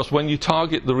things, because when you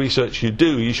target the research you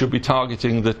do, you should be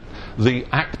targeting the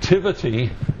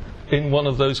activity in one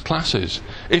of those classes.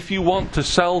 If you want to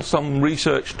sell some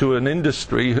research to an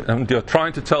industry and you're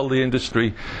trying to tell the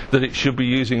industry that it should be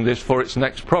using this for its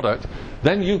next product,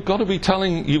 then you've got to be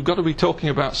talking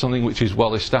about something which is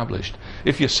well established.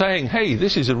 If you're saying, hey,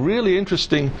 this is a really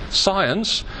interesting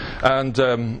science, and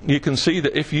you can see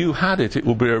that if you had it, it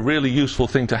would be a really useful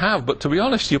thing to have, but to be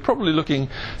honest, you're probably looking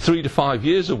 3 to 5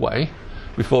 years away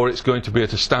before it's going to be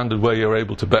at a standard where you're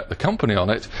able to bet the company on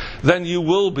it, then you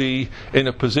will be in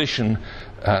a position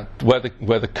where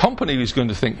the company is going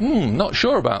to think, not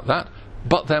sure about that,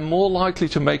 but they're more likely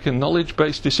to make a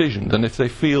knowledge-based decision than if they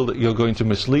feel that you're going to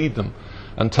mislead them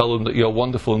and tell them that your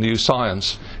wonderful new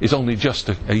science is only just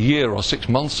a year or 6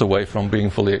 months away from being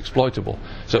fully exploitable.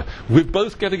 So we've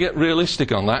both got to get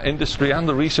realistic on that, industry and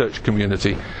the research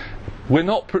community. We're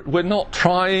not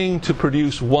trying to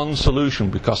produce one solution,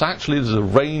 because actually there's a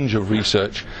range of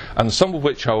research, and some of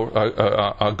which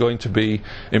are going to be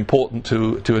important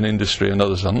to an industry and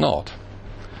others are not.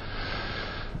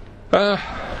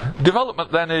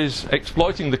 Development then is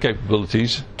exploiting the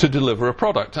capabilities to deliver a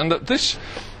product, and that this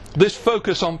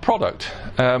focus on product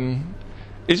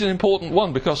is an important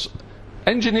one, because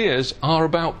engineers are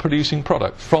about producing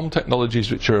product from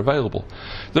technologies which are available.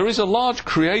 There is a large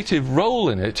creative role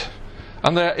in it,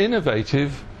 and they're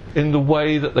innovative in the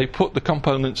way that they put the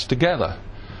components together,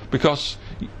 because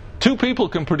two people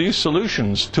can produce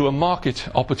solutions to a market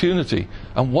opportunity,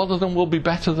 and one of them will be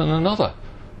better than another.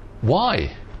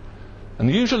 Why? And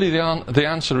usually the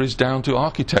answer is down to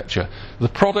architecture. The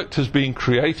product has been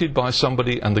created by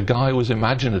somebody, and the guy was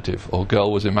imaginative, or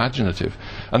girl was imaginative,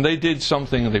 and they did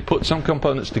something, and they put some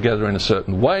components together in a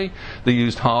certain way. They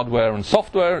used hardware and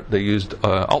software, they used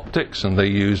optics, and they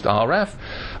used RF,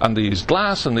 and they used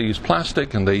glass, and they used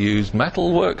plastic, and they used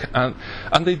metal work, and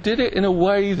they did it in a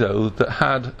way, though, that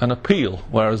had an appeal,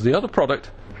 whereas the other product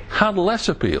had less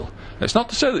appeal. It's not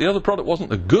to say that the other product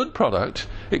wasn't a good product.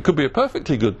 It could be a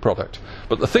perfectly good product,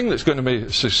 but the thing that's going to be a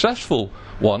successful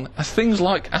one are things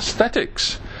like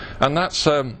aesthetics, and that's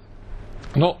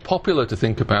not popular to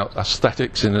think about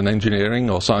aesthetics in an engineering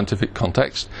or scientific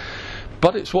context,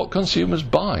 but it's what consumers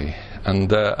buy, and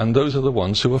those are the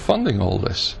ones who are funding all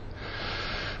this.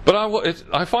 But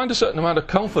I find a certain amount of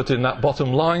comfort in that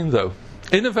bottom line, though.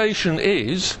 Innovation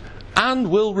is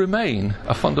and will remain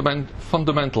a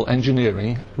fundamental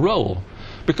engineering role,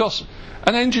 because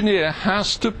an engineer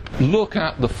has to look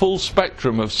at the full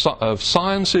spectrum of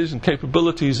sciences and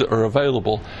capabilities that are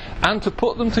available, and to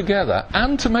put them together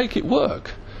and to make it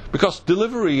work, because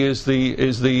delivery is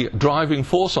the driving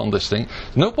force on this thing.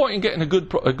 There's no point in getting a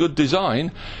good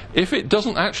design if it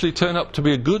doesn't actually turn up to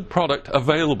be a good product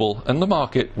available in the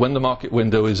market when the market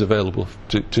window is available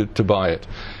to buy it.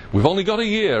 We've only got a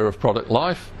year of product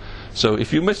life. So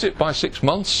if you miss it by 6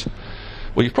 months,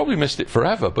 well, you've probably missed it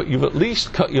forever, but you've at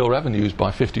least cut your revenues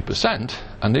by 50%.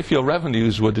 And if your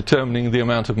revenues were determining the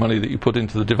amount of money that you put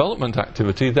into the development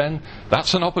activity, then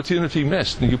that's an opportunity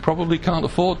missed, and you probably can't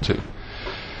afford to.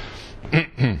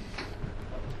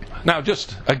 Now,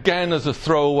 just again as a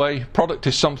throwaway, product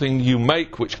is something you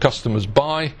make which customers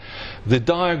buy. The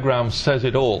diagram says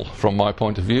it all from my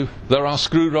point of view. There are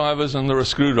screwdrivers and there are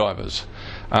screwdrivers.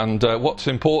 And what's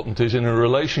important is, in a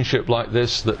relationship like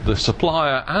this, that the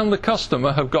supplier and the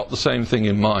customer have got the same thing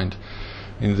in mind.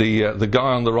 The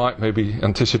guy on the right may be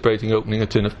anticipating opening a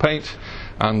tin of paint,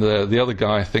 and the other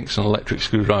guy thinks an electric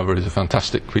screwdriver is a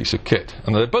fantastic piece of kit.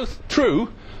 And they're both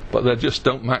true, but they just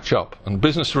don't match up. And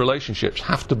business relationships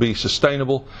have to be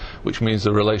sustainable, which means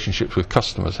the relationships with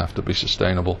customers have to be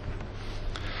sustainable.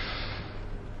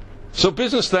 So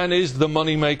business then is the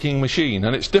money-making machine,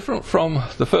 and it's different from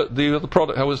the other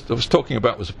product I was talking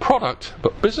about was a product,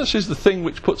 but business is the thing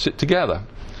which puts it together.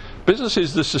 Business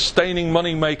is the sustaining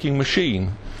money-making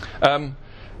machine.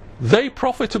 They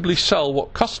profitably sell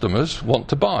what customers want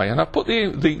to buy, and I put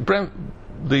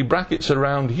the brackets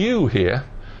around you here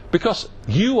because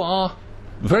you are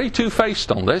very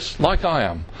two-faced on this, like I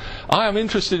am. I am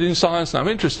interested in science and I'm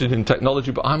interested in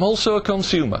technology, but I'm also a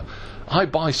consumer. I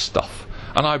buy stuff.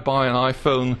 And I buy an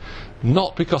iPhone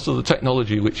not because of the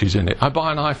technology which is in it. I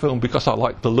buy an iPhone because I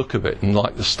like the look of it and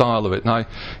like the style of it. And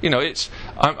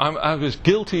I'm as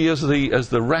guilty as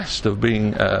the rest of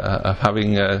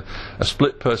having a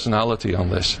split personality on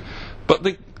this. But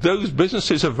those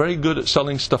businesses are very good at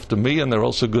selling stuff to me, and they're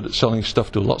also good at selling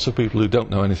stuff to lots of people who don't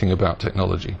know anything about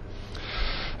technology.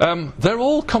 They're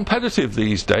all competitive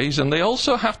these days, and they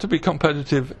also have to be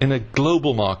competitive in a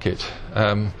global market.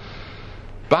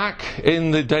 Back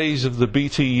in the days of the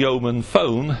BT Yeoman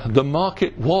phone, the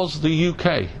market was the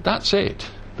UK. That's it.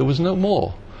 There was no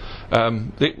more.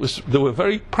 There were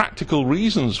very practical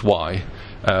reasons why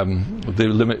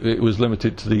it was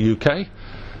limited to the UK.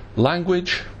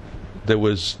 Language. There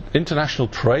was international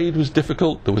trade was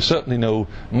difficult. There was certainly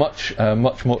much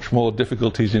more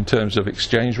difficulties in terms of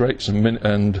exchange rates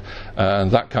and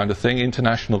that kind of thing.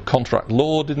 International contract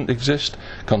law didn't exist.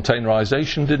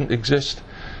 Containerization didn't exist.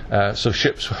 So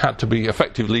ships had to be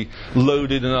effectively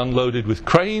loaded and unloaded with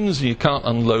cranes. You can't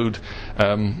unload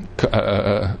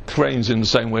cranes in the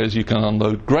same way as you can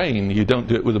unload grain. You don't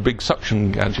do it with a big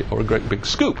suction gadget or a great big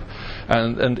scoop.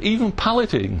 And even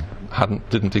palleting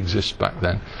didn't exist back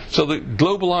then. So the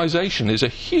globalization is a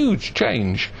huge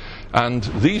change. And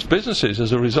these businesses,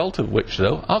 as a result of which,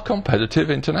 though, are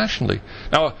competitive internationally.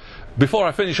 Now, before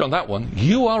I finish on that one,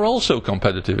 you are also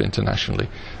competitive internationally.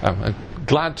 I'm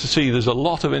glad to see there's a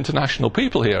lot of international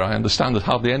people here. I understand there's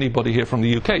hardly anybody here from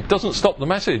the UK. It doesn't stop the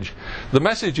message. The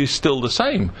message is still the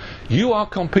same. You are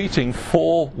competing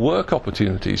for work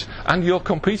opportunities, and you're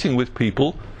competing with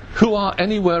people who are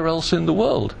anywhere else in the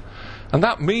world. And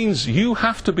that means you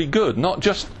have to be good, not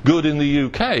just good in the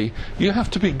UK, you have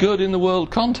to be good in the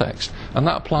world context. And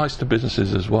that applies to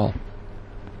businesses as well.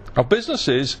 Our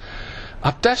businesses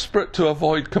are desperate to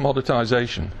avoid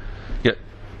commoditization. Yet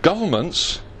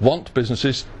governments want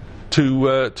businesses to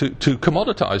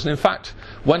commoditize. And in fact,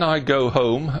 when I go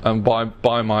home and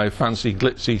buy my fancy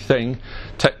glitzy thing,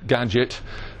 tech gadget,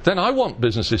 then I want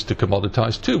businesses to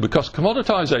commoditize too, because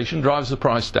commoditization drives the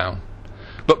price down.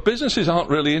 But businesses aren't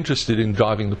really interested in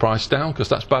driving the price down, because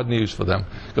that's bad news for them.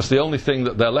 Because the only thing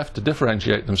that they're left to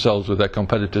differentiate themselves with their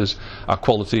competitors are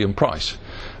quality and price.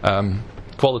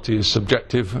 Quality is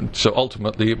subjective, and so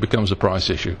ultimately it becomes a price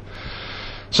issue.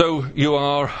 So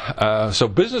so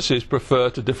businesses prefer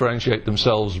to differentiate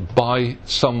themselves by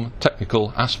some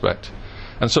technical aspect.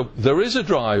 And so there is a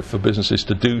drive for businesses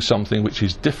to do something which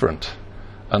is different.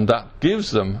 And that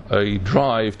gives them a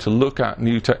drive to look at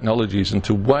new technologies and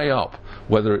to weigh up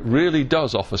whether it really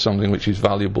does offer something which is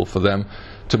valuable for them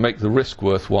to make the risk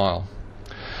worthwhile.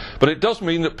 But it does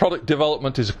mean that product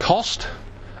development is a cost,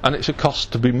 and it's a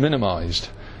cost to be minimized.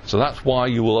 So that's why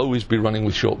you will always be running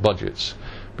with short budgets,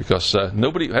 because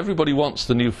everybody wants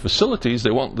the new facilities,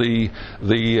 they want the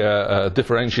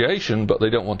differentiation, but they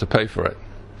don't want to pay for it.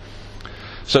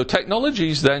 So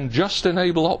technologies then just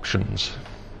enable options.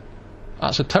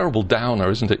 That's a terrible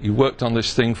downer, isn't it? You worked on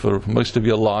this thing for most of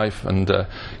your life, and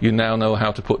you now know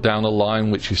how to put down a line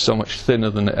which is so much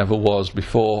thinner than it ever was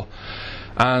before.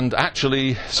 And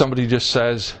actually, somebody just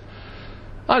says,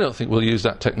 I don't think we'll use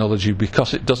that technology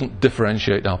because it doesn't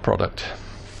differentiate our product.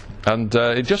 And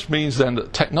it just means then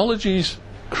that technologies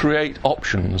create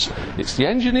options. It's the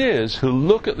engineers who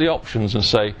look at the options and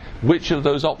say, which of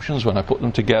those options, when I put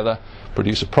them together,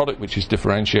 produce a product which is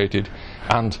differentiated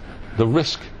and the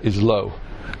risk is low.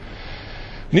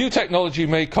 New technology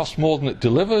may cost more than it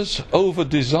delivers.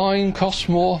 Over-design costs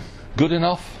more. Good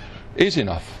enough is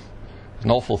enough.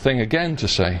 An awful thing again to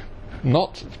say.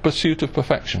 Not pursuit of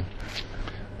perfection.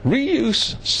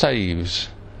 Reuse saves.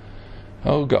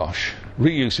 Oh gosh,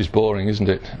 reuse is boring, isn't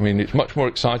it? I mean, it's much more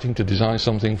exciting to design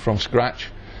something from scratch,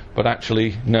 but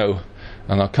actually, no.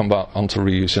 And I'll come back onto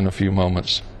reuse in a few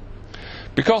moments.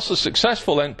 Because the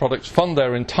successful end products fund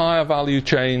their entire value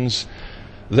chains,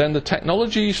 then the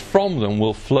technologies from them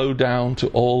will flow down to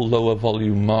all lower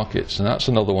volume markets, and that's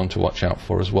another one to watch out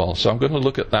for as well. So I'm going to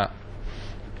look at that.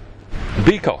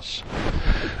 Because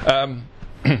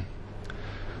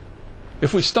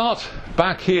if we start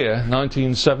back here,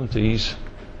 1970s,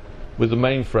 with the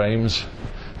mainframes,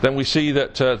 then we see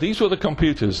that these were the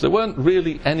computers. There weren't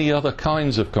really any other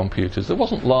kinds of computers. There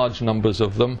wasn't large numbers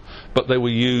of them, but they were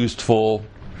used for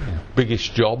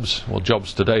biggish jobs, or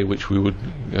jobs today which we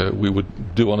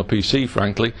would do on a PC,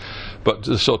 frankly, but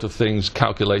the sort of things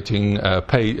calculating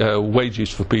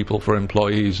wages for people, for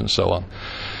employees, and so on.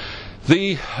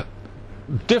 The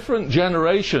different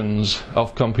generations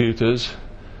of computers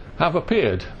have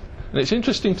appeared. And it's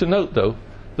interesting to note, though,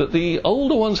 that the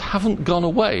older ones haven't gone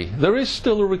away. There is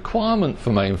still a requirement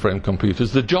for mainframe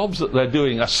computers. The jobs that they're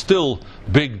doing are still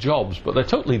big jobs, but they're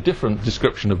totally different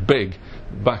description of big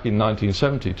back in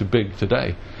 1970 to big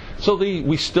today. So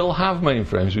we still have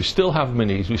mainframes, we still have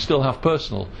minis, we still have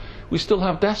personal, we still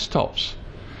have desktops,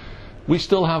 we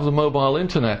still have the mobile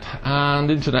internet,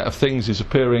 and Internet of Things is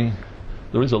appearing.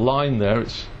 There is a line there,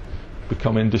 it's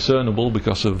become indiscernible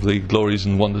because of the glories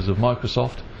and wonders of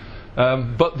Microsoft.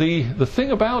 But the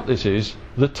thing about this is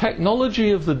the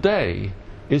technology of the day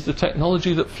is the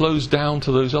technology that flows down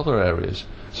to those other areas.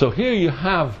 So here you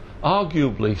have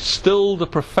arguably still the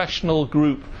professional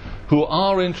group who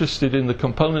are interested in the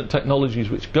component technologies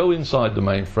which go inside the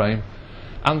mainframe,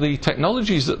 and the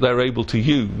technologies that they're able to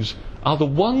use are the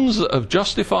ones that have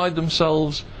justified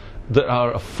themselves, that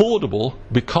are affordable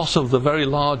because of the very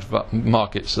large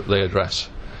markets that they address.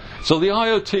 So the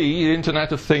IoT, the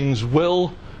Internet of Things,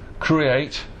 will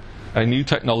create a new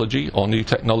technology or new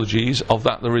technologies, of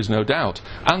that there is no doubt,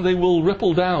 and they will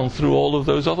ripple down through all of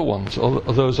those other ones, or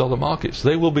those other markets.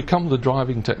 They will become the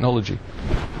driving technology.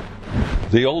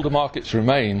 The older markets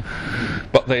remain,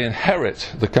 but they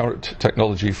inherit the current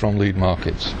technology from lead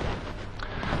markets.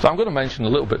 So I'm going to mention a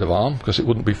little bit of ARM, because it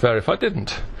wouldn't be fair if I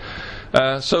didn't.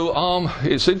 So ARM,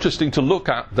 it's interesting to look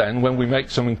at then when we make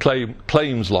some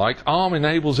claims like ARM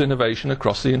enables innovation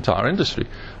across the entire industry.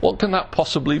 What can that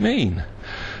possibly mean?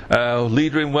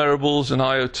 Leader in wearables and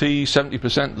IoT,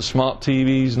 70% of smart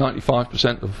TVs,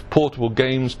 95% of portable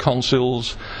games,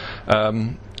 consoles,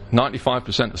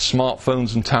 95% of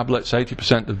smartphones and tablets,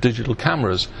 80% of digital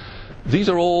cameras. These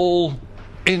are all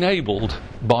enabled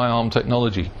by ARM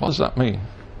technology. What does that mean?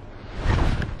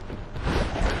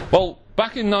 Well,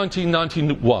 back in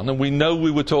 1991, and we know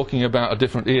we were talking about a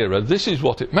different era, this is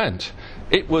what it meant.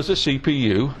 It was a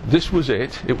CPU, this was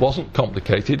it, it wasn't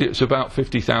complicated, it was about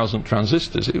 50,000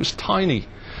 transistors, it was tiny.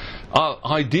 Our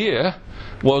idea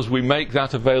was we make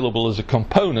that available as a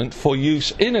component for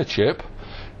use in a chip,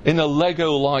 in a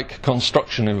Lego-like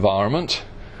construction environment,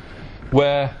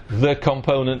 where the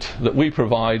component that we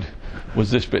provide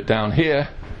was this bit down here,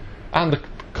 and the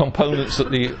components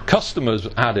that the customers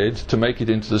added to make it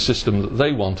into the system that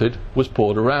they wanted was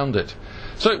poured around it.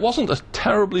 So it wasn't a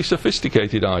terribly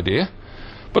sophisticated idea,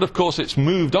 but of course it's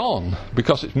moved on,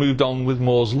 because it's moved on with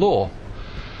Moore's law.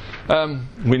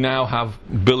 We now have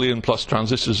billion plus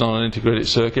transistors on an integrated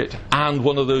circuit, and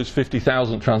one of those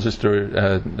 50,000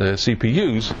 transistor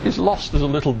CPUs is lost as a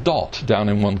little dot down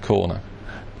in one corner.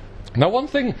 Now one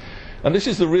thing, and this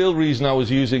is the real reason I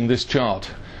was using this chart,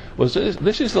 was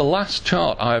this is the last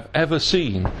chart I've ever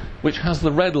seen which has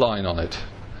the red line on it.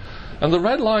 And the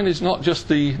red line is not just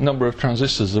the number of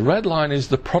transistors, the red line is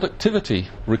the productivity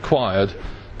required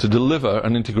to deliver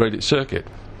an integrated circuit.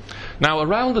 Now,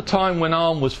 around the time when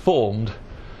ARM was formed,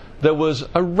 there was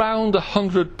around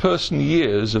 100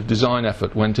 person-years of design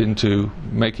effort went into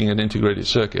making an integrated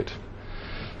circuit.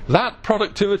 That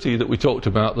productivity that we talked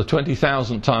about, the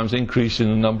 20,000 times increase in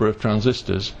the number of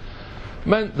transistors,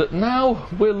 meant that now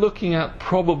we're looking at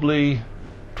probably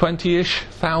 20-ish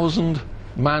thousand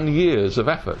man-years of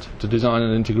effort to design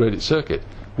an integrated circuit.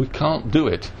 We can't do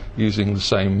it using the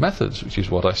same methods, which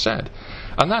is what I said.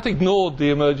 And that ignored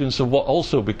the emergence of what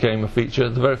also became a feature,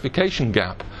 the verification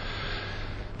gap.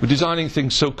 We're designing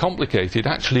things so complicated,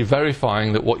 actually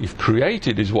verifying that what you've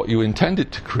created is what you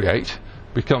intended to create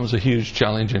becomes a huge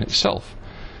challenge in itself.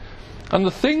 And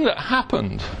the thing that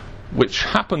happened, which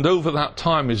happened over that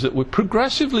time, is that we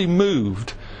progressively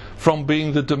moved from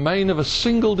being the domain of a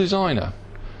single designer.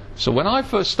 So when I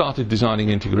first started designing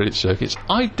integrated circuits,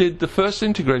 I did the first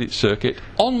integrated circuit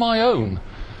on my own,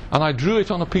 and I drew it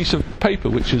on a piece of paper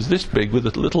which is this big with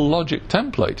a little logic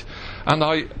template, and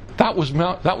that was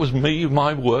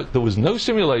my work. There was no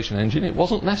simulation engine, it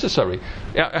wasn't necessary.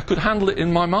 I could handle it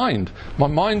in my mind. My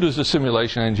mind was a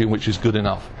simulation engine which is good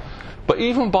enough. But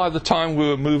even by the time we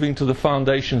were moving to the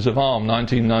foundations of ARM,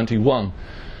 1991,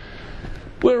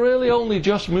 we're really only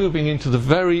just moving into the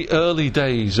very early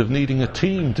days of needing a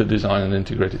team to design an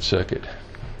integrated circuit.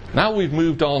 Now we've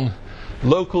moved on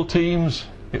local teams.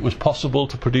 It was possible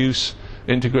to produce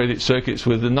integrated circuits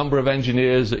with the number of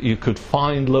engineers that you could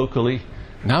find locally.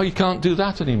 Now you can't do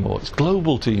that anymore. It's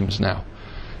global teams now.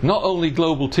 Not only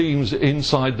global teams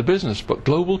inside the business, but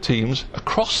global teams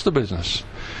across the business.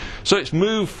 So it's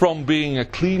moved from being a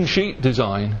clean sheet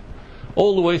design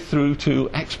all the way through to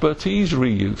expertise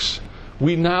reuse.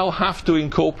 We now have to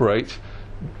incorporate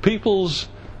people's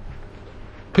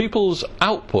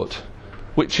output,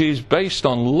 which is based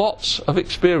on lots of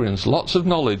experience, lots of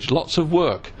knowledge, lots of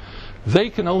work.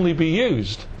 They can only be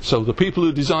used. So the people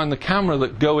who design the camera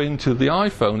that go into the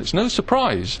iPhone, it's no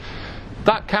surprise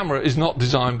that camera is not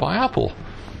designed by Apple.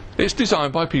 It's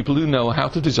designed by people who know how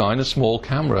to design a small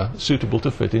camera suitable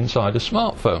to fit inside a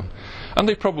smartphone. And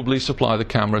they probably supply the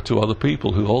camera to other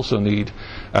people who also need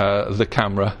the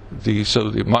camera. So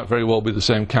it might very well be the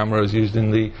same camera as used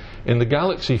in the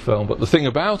Galaxy phone. But the thing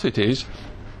about it is,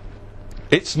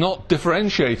 it's not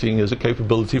differentiating as a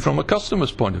capability from a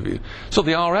customer's point of view. So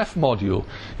the RF module,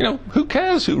 who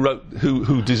cares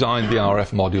who designed the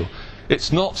RF module?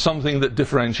 It's not something that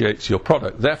differentiates your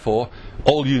product. Therefore,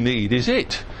 all you need is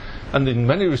it. And in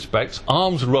many respects,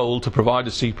 ARM's role to provide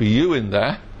a CPU in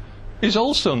there is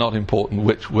also not important,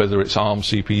 whether it's ARM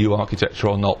CPU architecture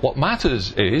or not. What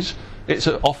matters is it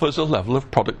offers a level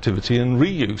of productivity and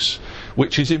reuse,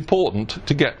 which is important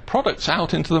to get products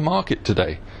out into the market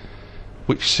today,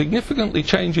 which significantly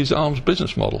changes ARM's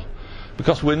business model.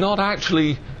 Because we're not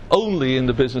actually only in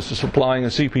the business of supplying a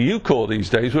CPU core these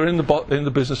days, we're in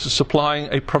the business of supplying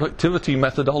a productivity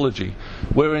methodology.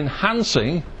 We're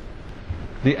enhancing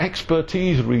the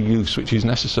expertise reuse which is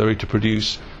necessary to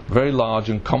produce very large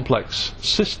and complex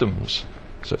systems.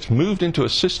 So it's moved into a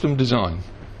system design.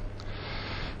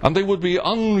 And they would be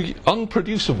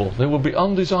unproducible, they would be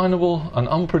undesignable and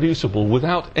unproducible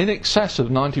without in excess of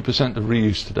 90% of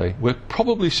reuse today. We're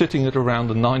probably sitting at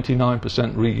around a 99%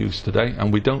 reuse today,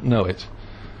 and we don't know it.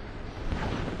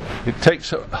 It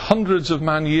takes hundreds of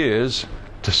man-years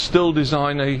to still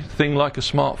design a thing like a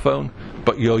smartphone,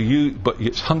 but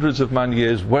it's hundreds of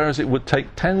man-years, whereas it would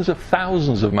take tens of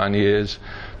thousands of man-years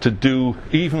to do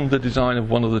even the design of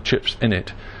one of the chips in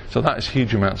it. So that is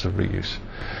huge amounts of reuse.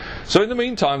 So in the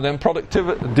meantime, then,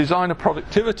 designer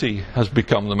productivity has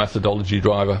become the methodology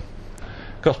driver.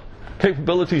 Because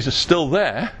capabilities are still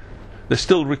there, they're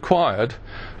still required,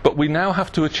 but we now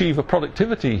have to achieve a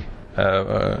productivity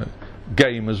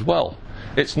game as well.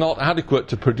 It's not adequate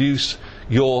to produce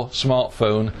your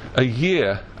smartphone a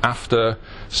year after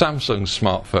Samsung's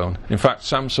smartphone. In fact,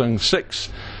 Samsung 6,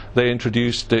 they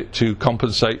introduced it to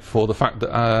compensate for the fact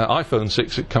that iPhone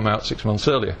 6 had come out 6 months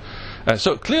earlier.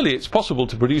 So clearly it's possible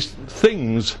to produce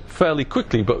things fairly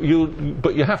quickly, but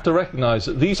you have to recognize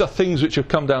that these are things which have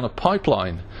come down a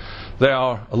pipeline. They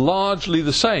are largely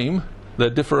the same. They're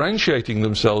differentiating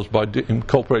themselves by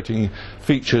incorporating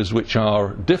features which are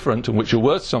different and which are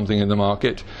worth something in the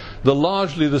market. The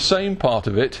largely the same part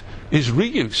of it is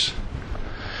reuse.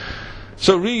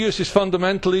 So reuse is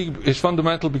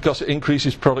fundamental because it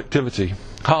increases productivity.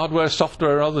 Hardware,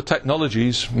 software, other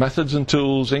technologies, methods and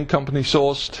tools, in-company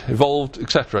sourced, evolved,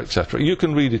 etc., etc. You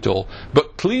can read it all.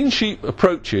 But clean sheet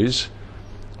approaches,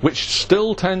 which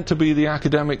still tend to be the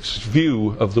academic's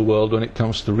view of the world when it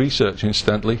comes to research,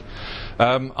 incidentally,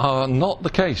 are not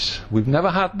the case. We've never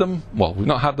had them. Well, we've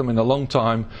not had them in a long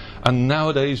time, and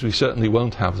nowadays we certainly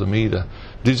won't have them either.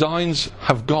 Designs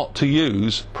have got to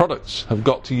use, products have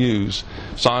got to use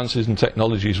sciences and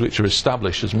technologies which are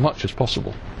established as much as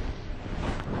possible.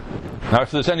 Now,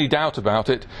 if there's any doubt about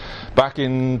it, back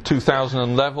in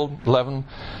 2011,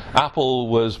 Apple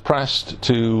was pressed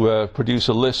to produce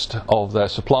a list of their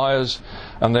suppliers,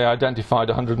 and they identified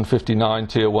 159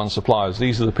 Tier 1 suppliers.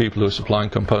 These are the people who are supplying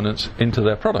components into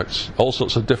their products. All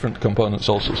sorts of different components,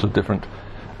 all sorts of different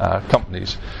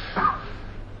companies.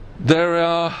 There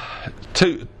are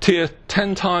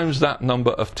 10 times that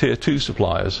number of Tier 2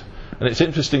 suppliers. And it's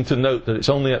interesting to note that it's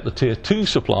only at the Tier 2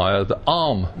 supplier that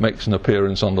ARM makes an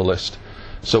appearance on the list.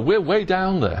 So we're way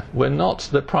down there. We're not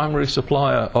the primary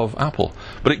supplier of Apple.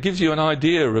 But it gives you an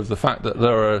idea of the fact that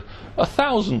there are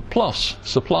 1,000+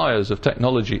 suppliers of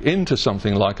technology into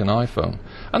something like an iPhone.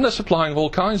 And they're supplying all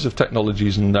kinds of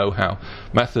technologies and know-how,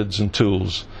 methods and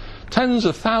tools. Tens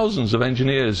of thousands of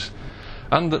engineers.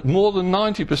 And that more than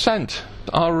 90%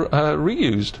 are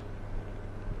reused.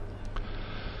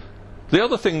 The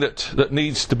other thing that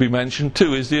needs to be mentioned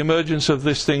too is the emergence of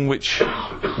this thing which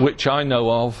I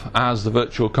know of as the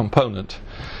virtual component.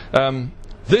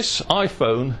 This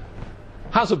iPhone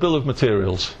has a bill of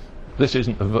materials. This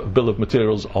isn't a bill of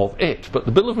materials of it, but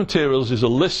the bill of materials is a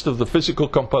list of the physical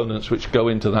components which go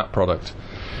into that product.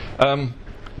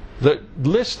 The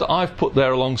list that I've put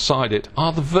there alongside it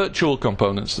are the virtual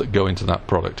components that go into that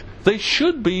product. They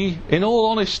should be, in all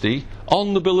honesty,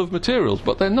 on the bill of materials,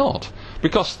 but they're not,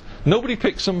 because nobody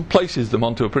picks them, places them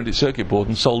onto a printed circuit board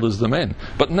and solders them in.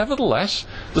 But nevertheless,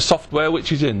 the software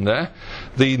which is in there,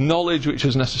 the knowledge which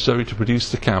is necessary to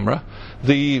produce the camera,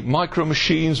 the micro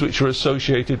machines which are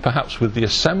associated perhaps with the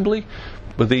assembly,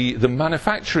 with the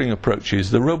manufacturing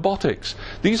approaches, the robotics,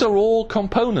 these are all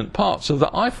component parts of the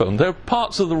iPhone. They're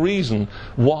parts of the reason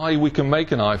why we can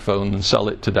make an iPhone and sell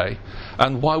it today,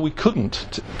 and why we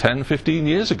couldn't 10, 15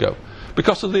 years ago.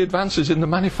 Because of the advances in the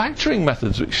manufacturing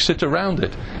methods which sit around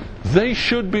it. They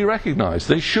should be recognized.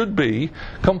 They should be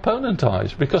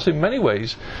componentized, because in many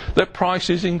ways their price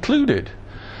is included.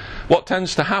 What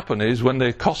tends to happen is when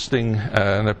they're costing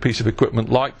a piece of equipment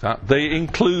like that, they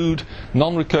include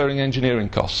non-recurring engineering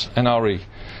costs, NRE.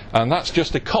 And that's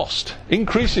just a cost.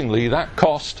 Increasingly, that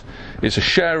cost is a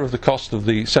share of the cost of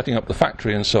the setting up the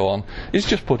factory and so on, is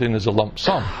just put in as a lump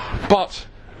sum. But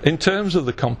in terms of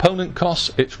the component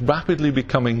costs, it's rapidly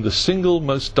becoming the single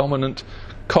most dominant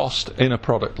cost in a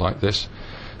product like this.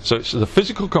 So the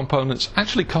physical components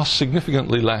actually cost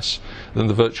significantly less than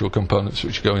the virtual components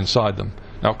which go inside them.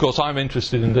 Now, of course, I'm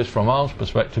interested in this from ARM's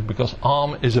perspective because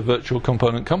ARM is a virtual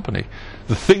component company.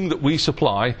 The thing that we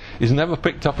supply is never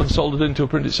picked up and soldered into a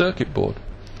printed circuit board.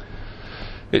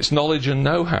 It's knowledge and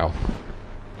know-how.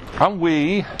 And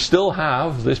we still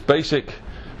have this basic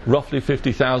roughly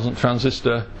 50,000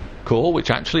 transistor core,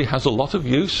 which actually has a lot of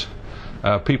use.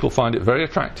 People find it very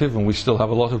attractive, and we still have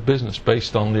a lot of business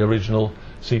based on the original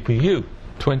CPU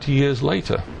 20 years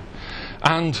later.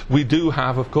 And we do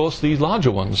have, of course, these larger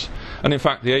ones. And in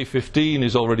fact, the A15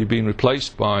 is already being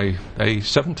replaced by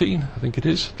A17, I think it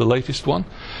is, the latest one.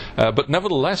 But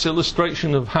nevertheless,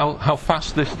 illustration of how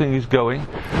fast this thing is going.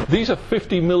 These are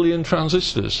 50 million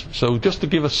transistors. So just to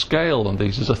give a scale on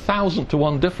these, there's 1,000 to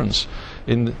 1 difference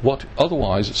in what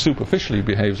otherwise superficially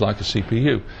behaves like a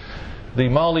CPU. The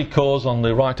Mali cores on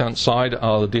the right-hand side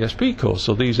are the DSP cores.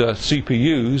 So these are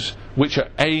CPUs which are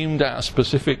aimed at a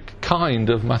specific kind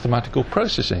of mathematical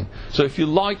processing. So if you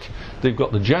like, they've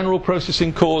got the general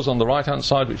processing cores on the right-hand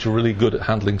side, which are really good at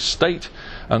handling state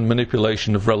and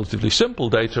manipulation of relatively simple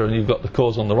data, and you've got the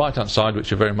cores on the right-hand side,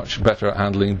 which are very much better at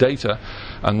handling data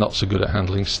and not so good at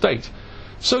handling state.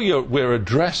 So we're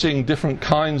addressing different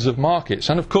kinds of markets.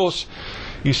 And of course,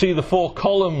 you see the 4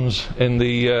 columns in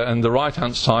the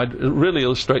right-hand side really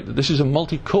illustrate that this is a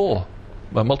multi-core,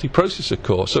 a multi-processor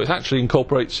core. So it actually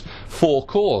incorporates 4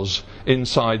 cores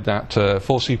inside that, 4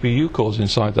 CPU cores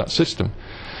inside that system.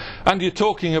 And you're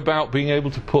talking about being able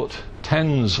to put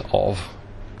tens of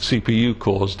CPU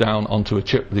cores down onto a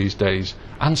chip these days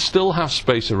and still have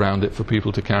space around it for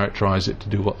people to characterize it to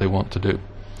do what they want to do.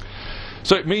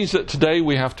 So it means that today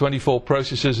we have 24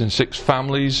 processors in 6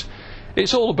 families.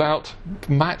 It's all about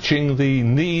matching the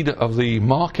need of the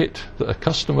market that a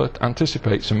customer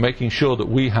anticipates and making sure that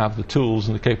we have the tools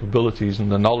and the capabilities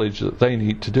and the knowledge that they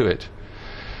need to do it.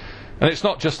 And it's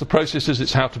not just the processors,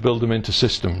 it's how to build them into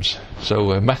systems.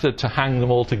 So a method to hang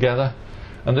them all together.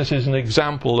 And this is an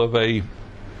example of a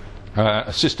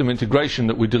system integration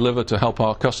that we deliver to help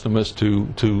our customers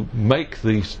to make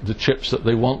the chips that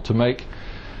they want to make.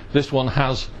 This one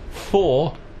has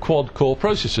 4 quad-core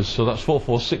processors, so that's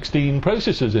 16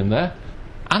 processors in there,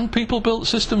 and people built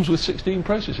systems with 16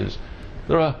 processors.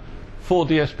 There are 4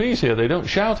 DSPs here. They don't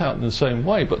shout out in the same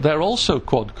way, but they're also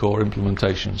quad-core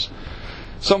implementations.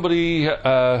 Somebody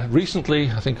recently,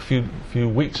 I think a few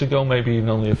weeks ago, maybe even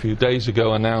only a few days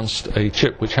ago, announced a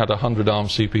chip which had 100 ARM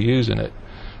CPUs in it.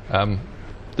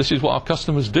 This is what our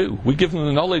customers do. We give them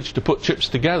the knowledge to put chips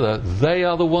together. They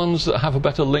are the ones that have a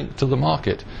better link to the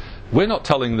market. We're not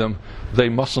telling them they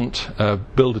mustn't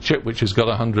build a chip which has got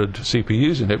 100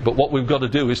 CPUs in it, but what we've got to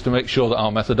do is to make sure that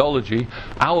our methodology,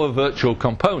 our virtual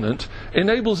component,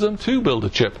 enables them to build a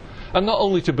chip. And not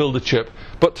only to build a chip,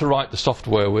 but to write the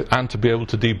software with, and to be able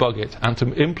to debug it and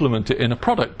to implement it in a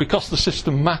product, because the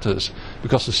system matters,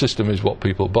 because the system is what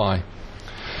people buy.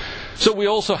 So we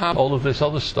also have all of this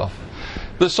other stuff.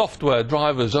 The software,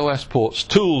 drivers, OS ports,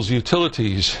 tools,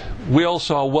 utilities. We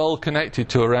also are well connected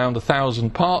to around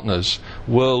 1,000 partners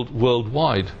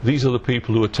worldwide. These are the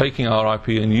people who are taking our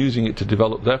IP and using it to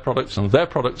develop their products, and their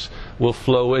products will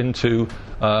flow into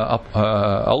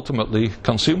ultimately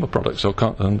consumer products or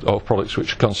products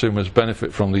which consumers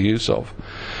benefit from the use of.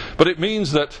 But it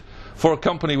means that for a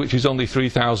company which is only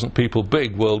 3,000 people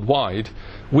big worldwide,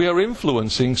 we are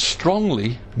influencing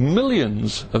strongly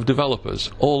millions of developers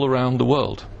all around the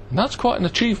world. And that's quite an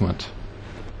achievement.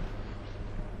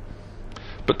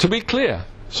 But to be clear,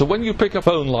 so when you pick a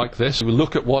phone like this, we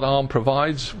look at what ARM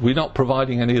provides. We're not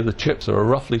providing any of the chips. There are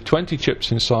roughly 20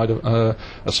 chips inside of a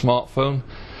smartphone.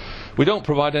 We don't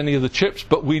provide any of the chips,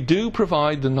 but we do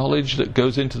provide the knowledge that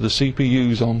goes into the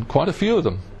CPUs on quite a few of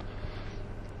them.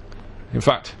 In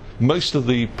fact, most of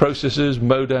the processors,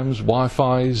 modems,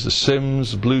 Wi-Fi's, the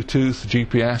SIMs, Bluetooth,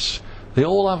 GPS, they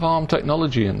all have ARM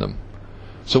technology in them.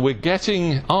 So we're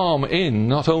getting ARM in,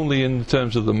 not only in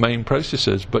terms of the main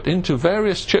processors, but into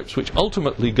various chips which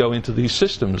ultimately go into these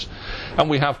systems. And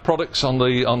we have products on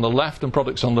the left and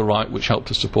products on the right which help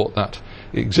to support that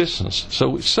existence.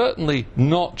 So it's certainly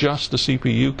not just a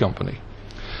CPU company.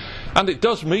 And it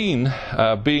does mean,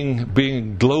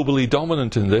 being globally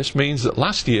dominant in this, means that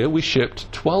last year we shipped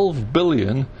 12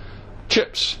 billion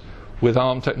chips with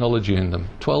ARM technology in them.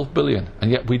 12 billion.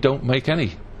 And yet we don't make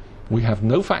any. We have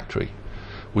no factory.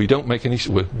 We don't make any.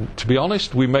 To be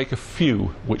honest, we make a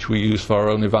few which we use for our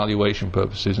own evaluation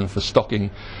purposes and for stocking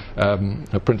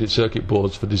printed circuit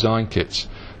boards for design kits.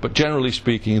 But generally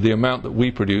speaking, the amount that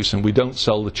we produce, and we don't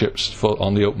sell the chips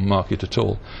on the open market at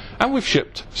all. And we've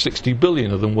shipped 60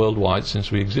 billion of them worldwide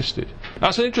since we existed.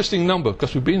 That's an interesting number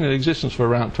because we've been in existence for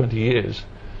around 20 years.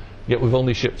 yet we've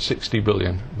only shipped 60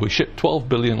 billion. We shipped 12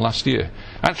 billion last year.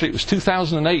 Actually, it was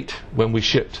 2008 when we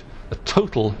shipped a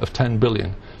total of 10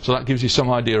 billion. So that gives you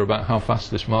some idea about how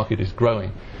fast this market is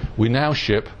growing. We now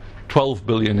ship 12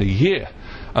 billion a year,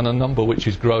 and a number which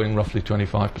is growing roughly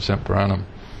 25% per annum.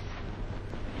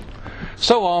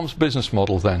 So ARM's business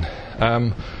model then.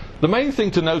 The main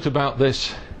thing to note about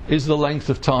this is the length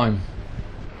of time.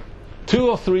 2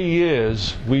 or 3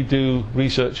 years we do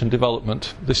research and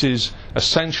development. This is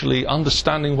essentially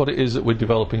understanding what it is that we're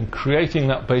developing, creating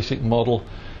that basic model,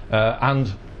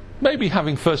 and maybe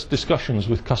having first discussions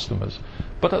with customers.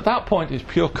 But at that point it's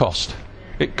pure cost.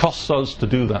 It costs us to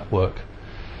do that work.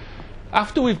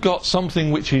 After we've got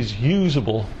something which is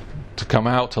usable to come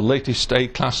out, a latest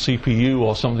A-class CPU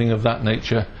or something of that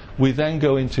nature, we then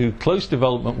go into close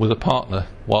development with a partner.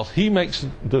 While he makes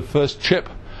the first chip,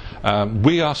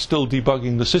 we are still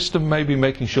debugging the system, maybe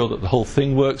making sure that the whole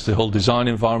thing works, the whole design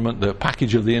environment, the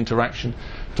package of the interaction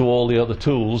to all the other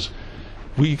tools.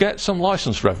 We get some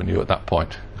license revenue at that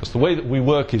point, because the way that we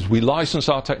work is we license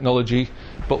our technology,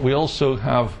 but we also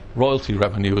have royalty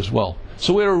revenue as well.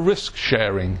 So we're a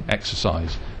risk-sharing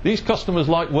exercise. These customers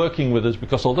like working with us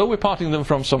because although we're parting them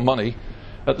from some money,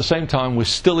 at the same time we're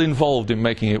still involved in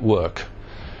making it work.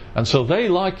 And so they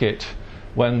like it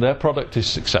when their product is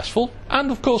successful,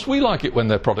 and of course we like it when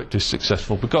their product is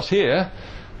successful, because here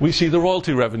we see the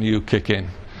royalty revenue kick in.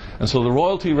 And so the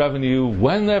royalty revenue,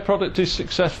 when their product is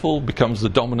successful, becomes the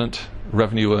dominant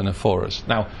revenue earner for us.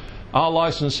 Now, our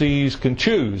licensees can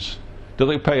choose. Do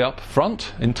they pay up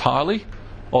front entirely?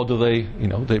 Or do they,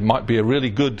 they might be a really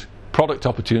good product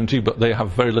opportunity, but they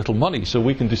have very little money. So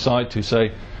we can decide to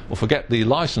say, well, forget the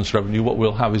license revenue, what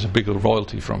we'll have is a bigger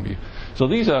royalty from you. So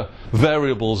these are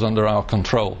variables under our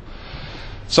control.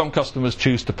 Some customers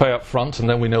choose to pay up front, and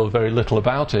then we know very little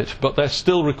about it, but they're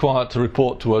still required to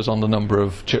report to us on the number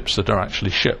of chips that are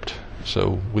actually shipped.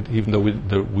 So even though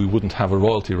we wouldn't have a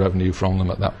royalty revenue from them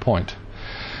at that point.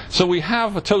 So we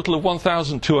have a total of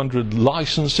 1,200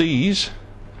 licensees,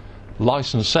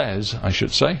 licenses, I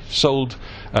should say, sold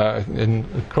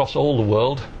across all the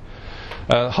world.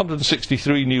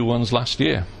 163 new ones last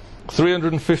year.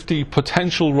 350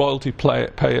 potential royalty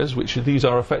payers, which these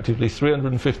are effectively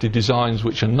 350 designs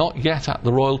which are not yet at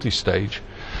the royalty stage.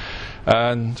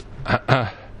 And 20%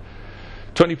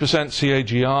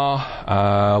 CAGR,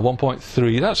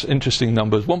 1.3, that's interesting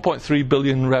numbers, 1.3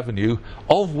 billion revenue,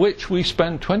 of which we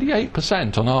spend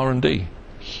 28% on R&D.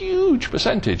 Huge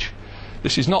percentage.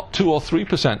 This is not 2 or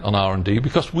 3% on R&D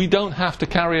because we don't have to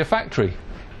carry a factory.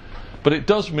 But it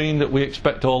does mean that we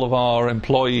expect all of our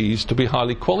employees to be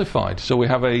highly qualified. So we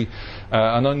have an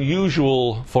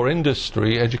unusual, for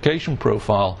industry, education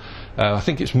profile. I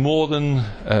think it's more than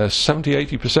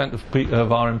 70–80%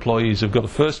 of our employees have got a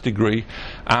first degree,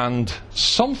 and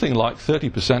something like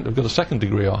 30% have got a second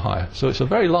degree or higher. So it's a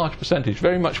very large percentage,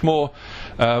 very much more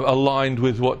aligned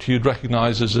with what you'd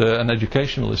recognise as an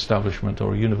educational establishment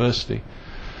or a university.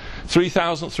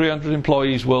 3,300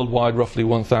 employees worldwide, roughly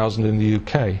 1,000 in the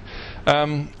UK.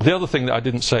 The other thing that I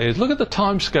didn't say is look at the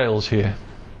timescales here.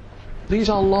 These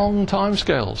are long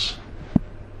timescales.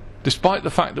 Despite the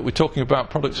fact that we're talking about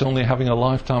products only having a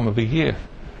lifetime of a year,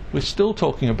 we're still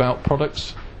talking about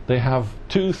products, they have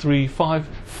 2, 3,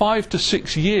 5 to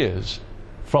 6 years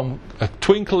from a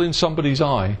twinkle in somebody's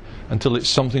eye until it's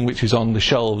something which is on the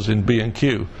shelves in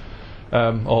B&Q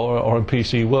or in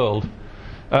PC World.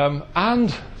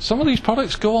 And some of these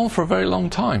products go on for a very long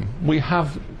time. We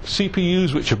have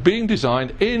CPUs which are being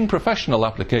designed in professional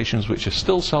applications which are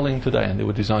still selling today, and they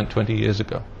were designed 20 years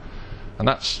ago. And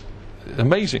that's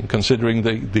amazing, considering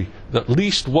that at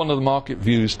least one of the market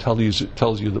views tells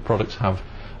you that products have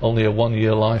only a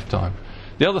 1-year lifetime.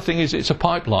 The other thing is it's a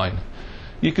pipeline.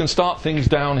 You can start things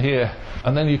down here,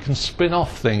 and then you can spin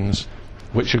off things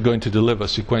which are going to deliver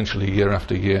sequentially year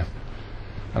after year.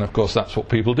 And of course that's what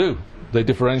people do. They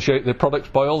differentiate their products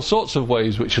by all sorts of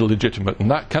ways which are legitimate,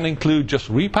 and that can include just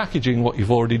repackaging what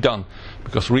you've already done,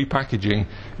 because repackaging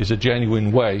is a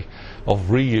genuine way of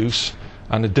reuse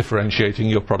and differentiating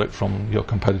your product from your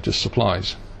competitors'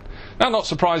 supplies. Now, not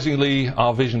surprisingly,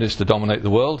 our vision is to dominate the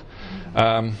world.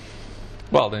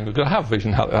 Well, then we've got to have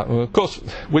vision. Of course,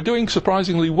 we're doing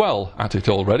surprisingly well at it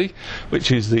already,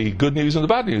 which is the good news and the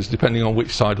bad news, depending on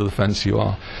which side of the fence you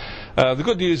are. The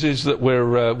good news is that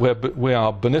we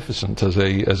are beneficent as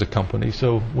a company.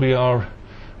 So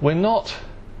we're not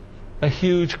a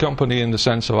huge company in the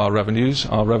sense of our revenues.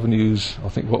 Our revenues, I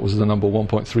think, what was the number,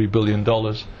 $1.3 billion.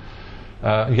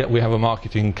 Yet we have a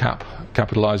marketing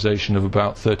capitalization of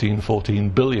about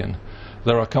 13–14 billion.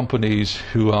 There are companies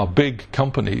who are big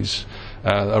companies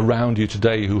around you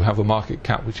today who have a market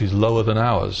cap which is lower than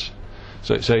ours.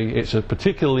 So it's a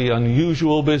particularly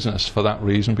unusual business for that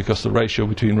reason, because the ratio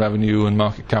between revenue and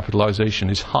market capitalization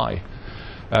is high.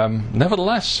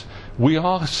 Nevertheless, we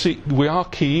are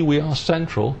key, we are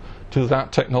central to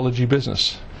that technology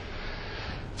business.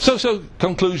 So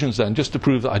conclusions then, just to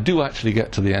prove that I do actually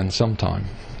get to the end sometime.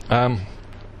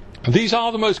 These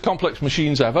are the most complex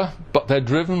machines ever, but they're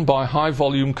driven by high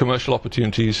volume commercial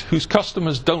opportunities whose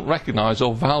customers don't recognize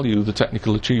or value the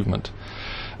technical achievement.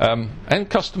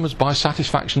 End customers buy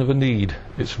satisfaction of a need.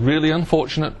 It's really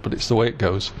unfortunate, but it's the way it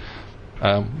goes.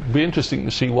 It'll be interesting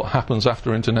to see what happens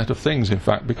after Internet of Things, in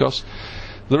fact, because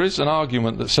there is an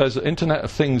argument that says that Internet of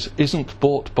Things isn't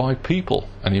bought by people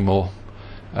anymore.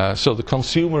 So the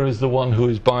consumer is the one who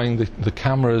is buying the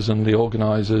cameras and the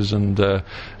organisers and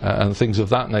things of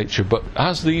that nature. But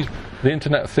as the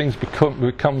Internet of Things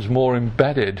becomes more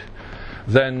embedded,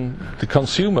 then the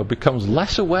consumer becomes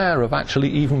less aware of actually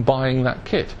even buying that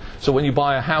kit. So when you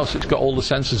buy a house, it's got all the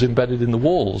sensors embedded in the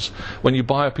walls. When you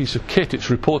buy a piece of kit,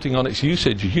 it's reporting on its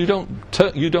usage. You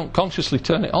don't consciously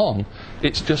turn it on.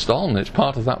 It's just on. It's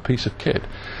part of that piece of kit.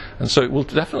 And so it will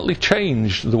definitely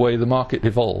change the way the market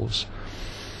evolves.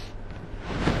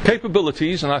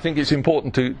 Capabilities, and I think it's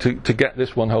important to get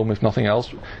this one home if nothing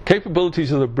else.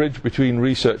 Capabilities are the bridge between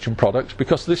research and products,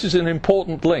 because this is an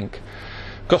important link.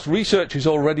 Because research is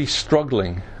already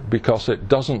struggling because it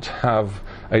doesn't have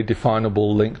a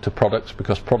definable link to products,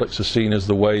 because products are seen as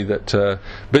the way that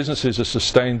businesses are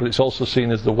sustained, but it's also seen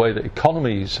as the way that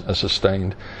economies are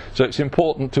sustained. So it's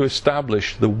important to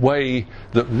establish the way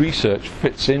that research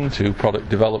fits into product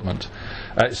development.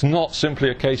 It's not simply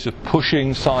a case of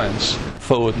pushing science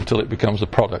forward until it becomes a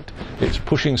product. It's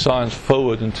pushing science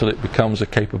forward until it becomes a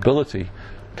capability.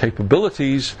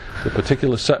 Capabilities, the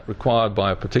particular set required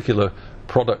by a particular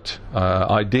product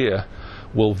idea,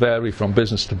 will vary from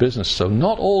business to business. So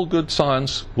not all good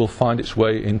science will find its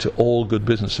way into all good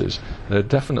businesses. They're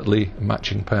definitely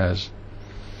matching pairs.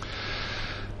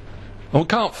 And we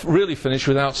can't really finish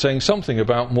without saying something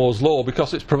about Moore's Law,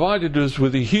 because it's provided us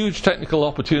with a huge technical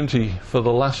opportunity for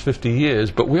the last 50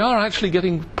 years, but we are actually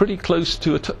getting pretty close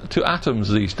to atoms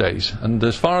these days. And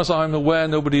as far as I'm aware,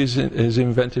 nobody has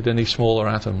invented any smaller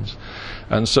atoms.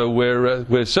 And so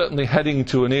we're certainly heading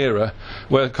to an era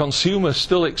where the consumer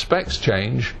still expects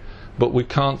change, but we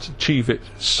can't achieve it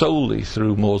solely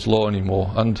through Moore's Law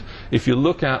anymore. And if you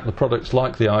look at the products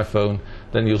like the iPhone,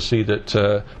 then you'll see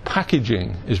that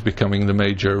packaging is becoming the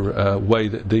major way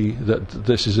that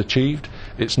this is achieved.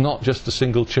 It's not just a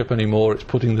single chip anymore, it's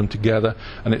putting them together,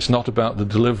 and it's not about the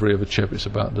delivery of a chip, it's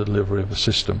about the delivery of a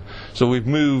system. So we've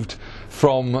moved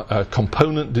from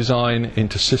component design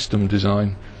into system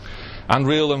design, and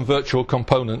real and virtual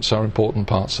components are important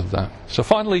parts of that. So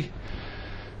finally,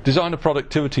 designer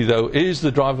productivity, though, is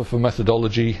the driver for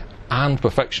methodology, and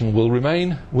perfection will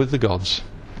remain with the gods.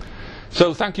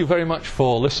 So thank you very much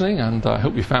for listening, and I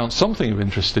hope you found something of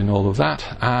interest in all of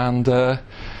that, and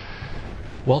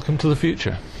welcome to the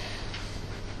future.